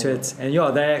got into it. And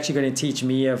they're actually going to teach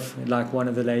me. Like one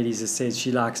of the ladies has said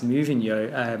she likes moving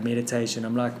meditation.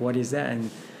 I'm like, what is that? And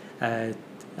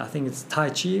I think it's Tai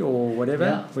Chi or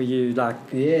whatever, where you like.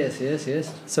 Yes.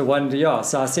 So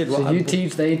so I said, so you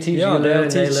teach, they teach, you learn,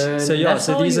 they learn. So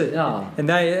these are, and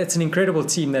it's an incredible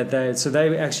team they're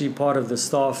actually part of the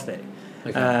staff there.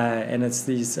 Okay. And it's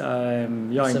these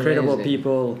incredible amazing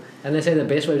people. And they say the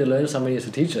best way to learn something is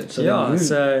to teach it. So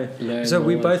so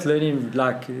we're both learning,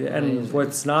 like, and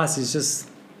what's nice is just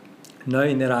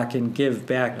knowing that I can give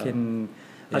back, and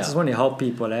I just want to help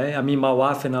people. I mean, my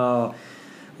wife and I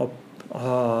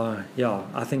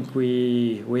I think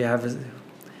we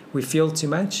feel too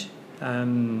much,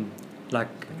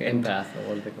 like empath,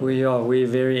 or what we're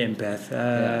very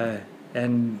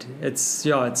and it's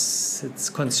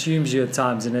consumes you at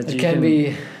times, and it can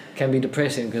can be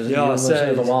depressing because Yeah, you're almost so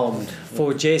overwhelmed. For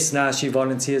Jess now, she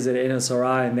volunteers at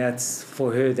NSRI, and that's for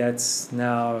her. That's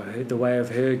now the way of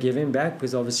her giving back,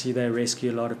 because obviously they rescue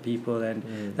a lot of people and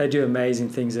they do amazing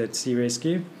things at Sea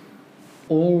Rescue.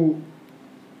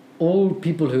 All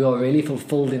people who are really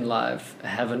fulfilled in life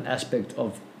have an aspect of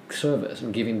service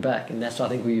and giving back, and that's I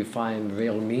think where you find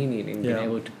real meaning in being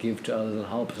able to give to others and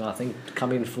help. So I think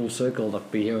coming full circle, like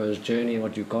the hero's journey and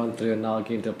what you've gone through, and now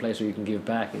getting to a place where you can give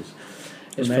back is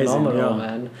amazing, phenomenal,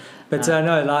 man. But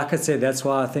no, like I said, that's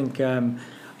why I think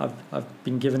I've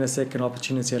been given a second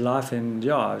opportunity in life, and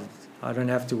I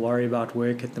don't have to worry about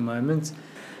work at the moment.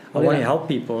 I want to help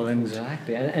people, and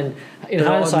exactly. And in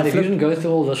hindsight, if you didn't go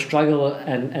through all the struggle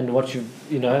and what you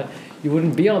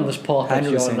wouldn't be on this path that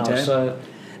you're on now. So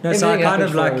no, so I kind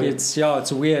of like it's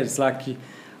weird. It's like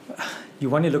you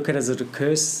want to look at it as a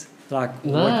curse, like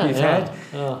what we've had,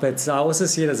 but I also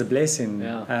see it as a blessing.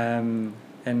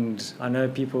 And I know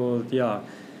people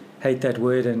hate that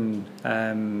word, and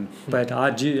but I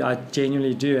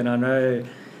genuinely do, and I know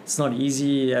it's not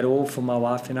easy at all for my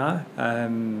wife and I,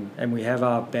 and we have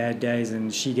our bad days,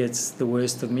 and she gets the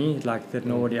worst of me, like that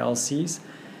nobody else sees,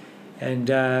 and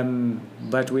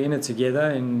but we're in it together,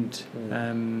 and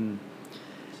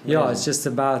it's just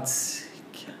about,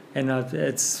 and I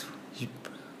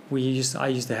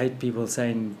used to hate people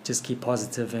saying just keep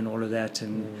positive and all of that,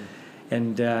 and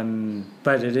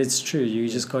but it is true, you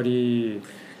just got to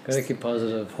keep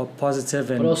positive,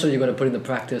 and but also you got to put in the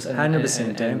practice.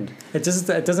 100%, and it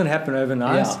doesn't happen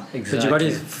overnight. Yeah, exactly. But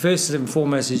you got to, first and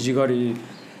foremost, is you got to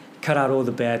cut out all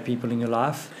the bad people in your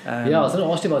life. I was going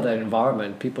to ask you about that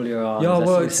environment, people you're around. Yeah,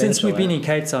 well, since we've been in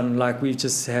Cape Town, like we've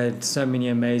just had so many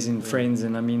amazing friends,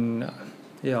 and I mean,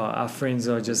 our friends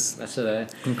are just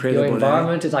incredible. Your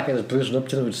environment is like, as Bruce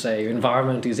Lipton would say, your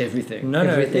environment is everything.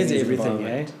 Everything is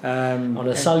everything. On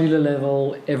a cellular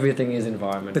level, everything is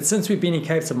environment. But since we've been in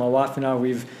Cape Town, my wife and I,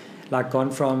 we've like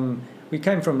we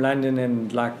came from London,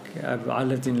 and like I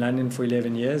lived in London for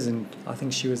 11 years, and I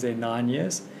think she was there 9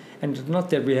 years. And not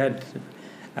that we had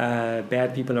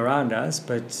bad people around us,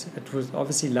 but it was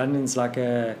obviously London's like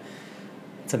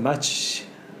it's a much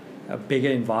bigger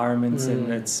environment,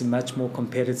 and it's a much more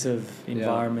competitive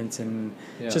environment, and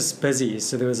just busy.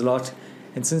 So there was a lot.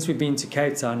 And since we've been to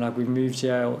Cape Town, like we moved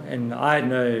here, and I had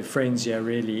no friends here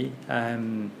really.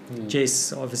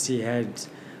 Jess obviously had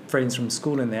friends from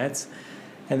school and that,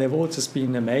 and they've all just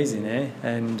been amazing,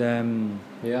 And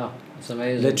it's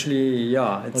amazing. Literally,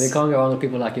 well, you can't go wrong with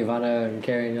people like Ivana and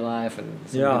Kerry in your life, and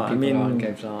people around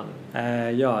Cape Town.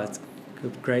 It's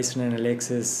Grayson and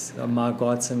Alexis, Mark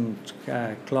Godson,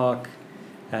 Clark.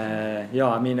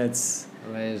 I mean, it's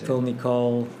amazing. Phil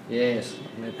Nicole. Yes,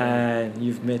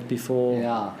 you've met before.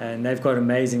 Yeah, and they've got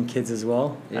amazing kids as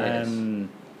well. Yes.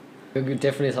 It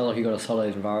definitely sounds like you got a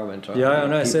solid environment. Right? Yeah, I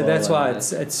know. So that's why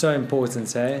it's so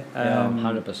important, eh?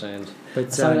 100%.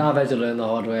 But something I've had to learn the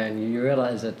hard way, and you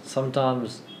realize that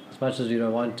sometimes, as much as you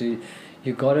don't want to,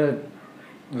 you got to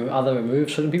either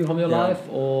remove certain people from your life,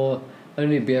 or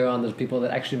only be around those people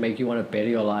that actually make you want to better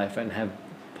your life and have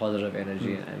positive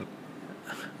energy. And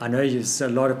I know a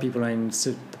lot of people are in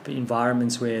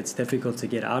environments where it's difficult to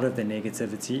get out of the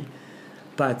negativity,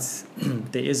 but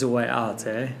there is a way out,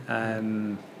 eh?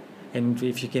 And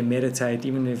if you can meditate,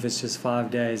 even if it's just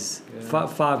 5 days,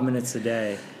 5 minutes a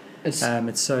day, it's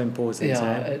so important.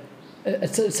 Yeah,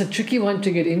 it's a tricky one to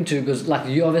get into, because like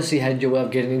you obviously had your way of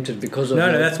getting into it because of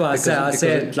that's why I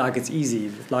said like it's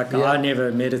easy. Like I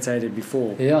never meditated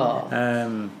before.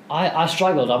 I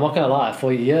struggled, I'm not gonna lie,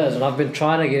 for years, and I've been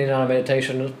trying to get in on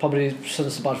meditation probably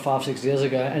since about 5-6 years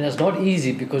ago, and it's not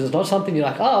easy, because it's not something you're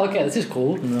like, oh okay, this is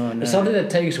cool. It's something that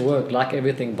takes work, like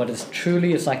everything, but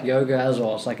it's like yoga as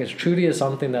well. It's like it's truly is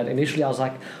something that initially I was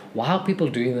like, why are people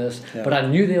doing this? But I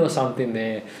knew there was something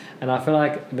there, and I feel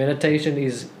like meditation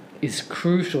is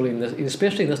crucial in this,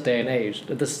 especially in this day and age.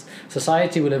 This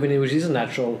society we live in, which isn't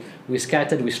natural, we're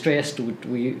scattered, we're stressed.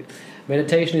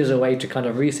 Meditation is a way to kind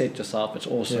of reset yourself. It's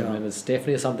awesome, and it's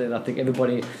definitely something that I think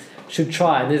everybody should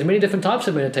try. And there's many different types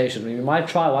of meditation. I mean, you might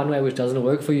try one way which doesn't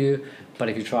work for you, but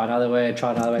if you try another way.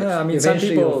 Yeah, I mean, some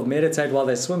people meditate while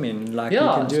they're swimming. Like you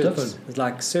can do different. It's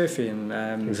like surfing.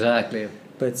 Exactly.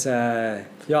 But I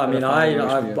mean,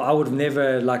 I would have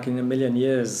never, like in a million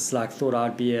years, like thought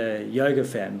I'd be a yoga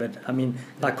fan. But I mean,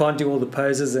 I can't do all the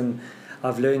poses, and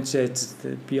I've learned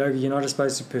that yoga, you're not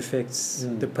supposed to perfect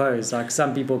the pose. Like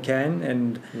some people can,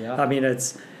 and I mean,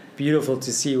 it's beautiful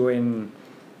to see when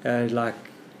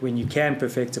you can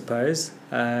perfect a pose.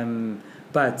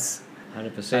 But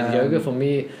 100%. Yoga for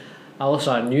me,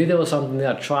 I knew there was something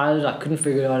there. I tried it. I couldn't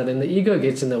figure it out. And then the ego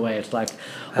gets in the way. It's like,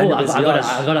 oh,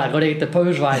 I gotta get the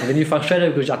pose right. And then you're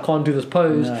frustrated because I can't do this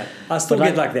pose. No, I still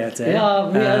get like that. Eh?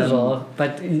 Yeah, me as well.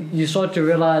 But you start to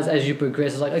realize as you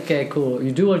progress, it's like, okay, cool.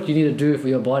 You do what you need to do for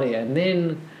your body, and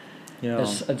then it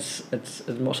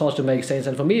starts to make sense.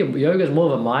 And for me, yoga is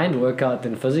more of a mind workout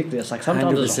than physically. It's like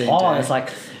sometimes it's hard. It's like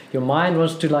your mind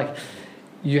wants to like.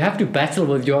 You have to battle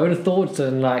with your own thoughts,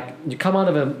 and like you come out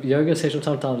of a yoga session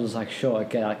sometimes it's like, sure,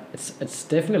 okay, like it's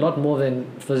definitely a lot more than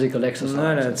physical exercise.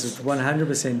 No, it's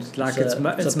 100%. Like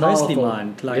it's mostly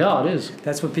mind. Like, yeah, it is.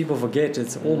 That's what people forget.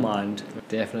 It's all mind.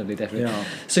 Definitely. Yeah.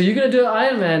 So you're gonna do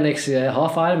Ironman next year,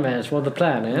 half Ironman. It's what the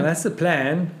plan, eh? Well, that's the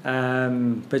plan.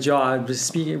 But yeah, I was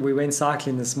speaking. We went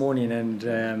cycling this morning, and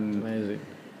amazing.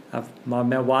 My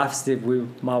wife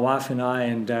and I,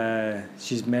 and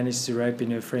she's managed to rope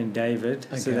in her friend David,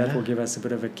 so that will give us a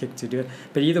bit of a kick to do it.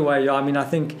 But either way, I mean, I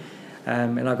think,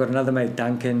 and I got another mate,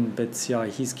 Duncan, but yeah,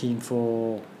 he's keen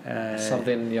for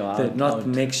something, not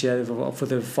next year, for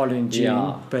the following June.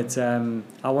 Yeah. But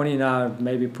I want to now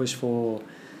maybe push for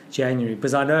January,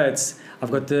 because I know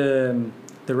I've got the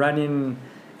running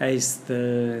ace,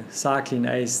 the cycling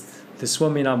ace. The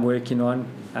swimming I'm working on,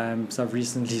 so I've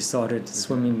recently started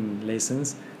swimming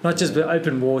lessons, not just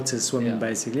open water swimming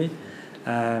basically,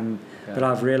 but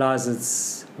I've realized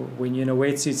it's when you're in a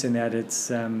wetsuit and that it's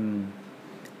and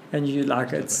you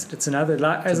like it's another,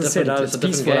 like as I said, it's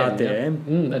peaceful out there.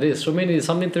 It is. Swimming is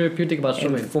something therapeutic about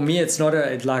swimming. And for me, it's not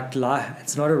like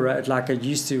I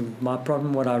used to. My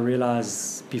problem, what I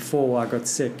realized before I got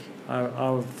sick,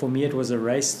 for me it was a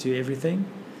race to everything,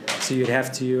 so you'd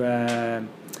have to.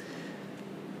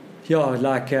 You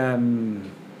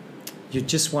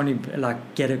just want to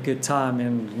like get a good time,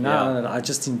 and now I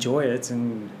just enjoy it,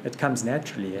 and it comes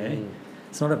naturally.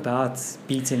 It's not about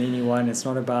beating anyone. It's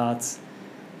not about.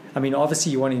 I mean,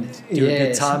 obviously you want to do a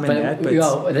good time in that, but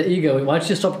the ego. Once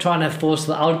you stop trying to force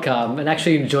the outcome and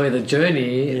actually enjoy the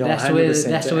journey, that's 100%. where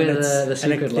the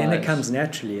secret lies. Then it comes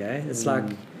naturally. It's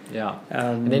like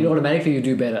and then automatically you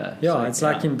do better. Yeah, it's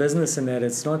like in business and that.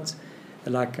 It's not.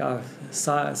 Like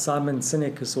Simon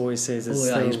Sinek always says, it's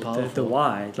the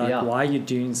why. Like why you're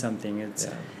doing something.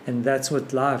 And that's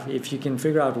what life. If you can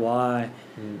figure out why,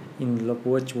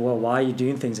 why you're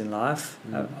doing things in life.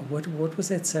 What was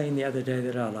that saying the other day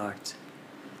that I liked?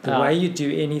 The way you do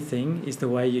anything is the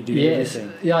way you do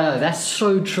everything. Yeah, that's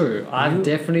so true. I've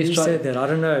definitely you said that. I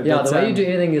don't know. Yeah, the way you do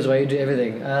anything is the way you do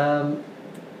everything.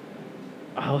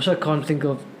 I also can't think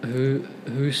of who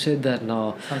said that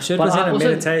now. I'm sure it was in a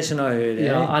meditation I heard.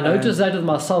 I noticed that with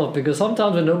myself, because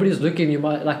sometimes when nobody's looking, you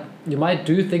might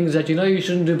do things that you know you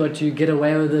shouldn't do, but you get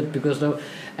away with it because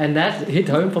and that hit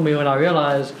home for me when I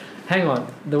realized, hang on,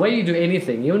 the way you do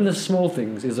anything, even the small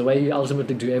things, is the way you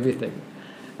ultimately do everything,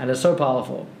 and it's so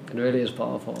powerful. It really is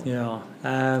powerful. Yeah.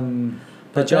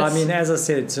 But I mean, as I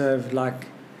said, so like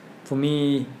for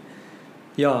me,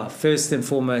 first and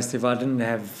foremost, if I didn't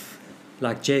have.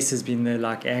 Like Jess has been the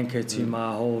like anchor to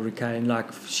my whole recurring.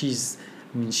 Like she's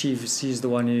the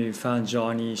one who found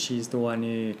Johnny. She's the one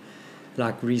who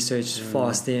like researched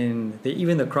fasting.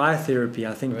 Even the cryotherapy,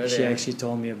 I think she actually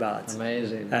told me about.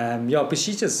 Amazing. But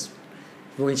she just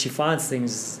when she finds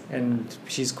things, and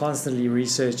she's constantly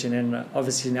researching. And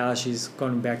obviously now she's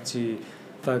gone back to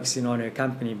focusing on her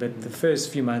company. But the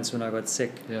first few months when I got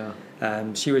sick,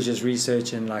 she was just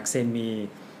researching, like send me,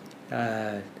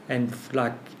 and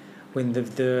like. When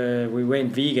we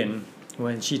went vegan,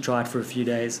 when she tried for a few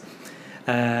days,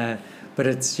 but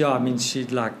it's I mean she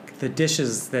like the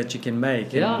dishes that you can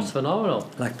make. It's phenomenal.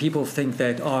 Like people think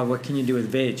that what can you do with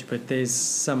veg? But there's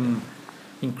some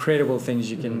incredible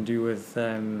things you can do with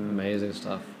amazing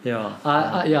stuff. Yeah.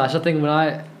 I think when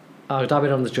I was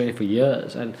diving on this journey for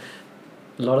years, and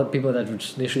a lot of people that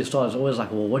initially start is always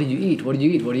like, well, what do you eat? What do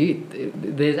you eat? What do you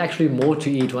eat? There's actually more to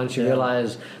eat once you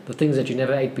realize the things that you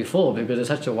never ate before, because there's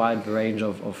such a wide range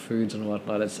of foods and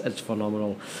whatnot. It's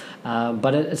phenomenal.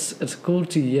 But it's cool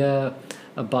to hear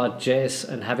about Jess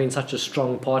and having such a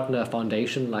strong partner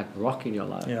foundation like Rock in your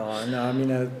life. Yeah, no, I mean,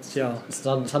 it's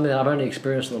something that I've only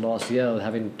experienced in the last year with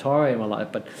having Tara in my life.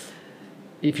 But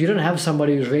if you don't have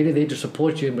somebody who's really there to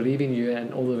support you and believe in you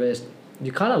and all the rest,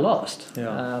 you're kind of lost. So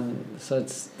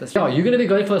you're going to be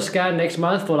going for a scan next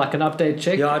month for like an update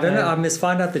check. I don't know. I must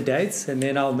find out the dates and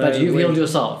then I'll know. But you've healed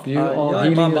yourself. You are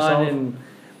healing yourself. And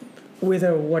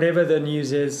whatever the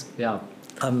news is,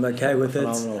 I'm okay with it.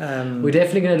 We're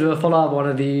definitely going to do a follow-up one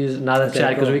of these, another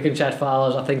chat, because we can chat for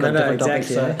hours, I think, on different topics.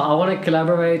 So I want to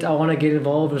collaborate. I want to get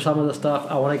involved with some of the stuff.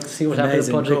 I want to see what's happening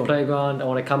at Project Playground. I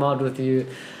want to come out with you,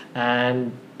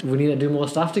 and we need to do more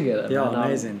stuff together. Yeah,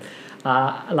 amazing.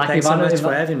 Thanks so much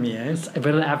for having me. It's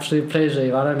been an absolute pleasure.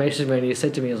 Ivano messaged me and he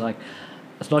said to me, "It's like,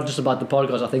 it's not just about the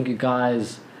podcast. I think you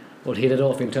guys will hit it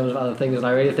off in terms of other things, and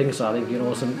I really think so. I think you're an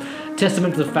awesome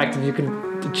testament to the fact that you can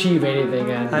achieve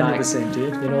anything, and 100%,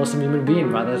 dude. You're an awesome human being,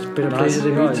 brother. It's been a pleasure to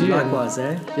meet you. Likewise,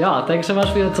 Yeah, thanks so much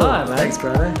for your time, man. Thanks,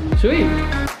 brother. Sweet.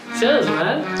 Cheers,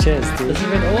 man. Cheers, dude. This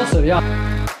has been awesome.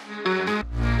 Yeah.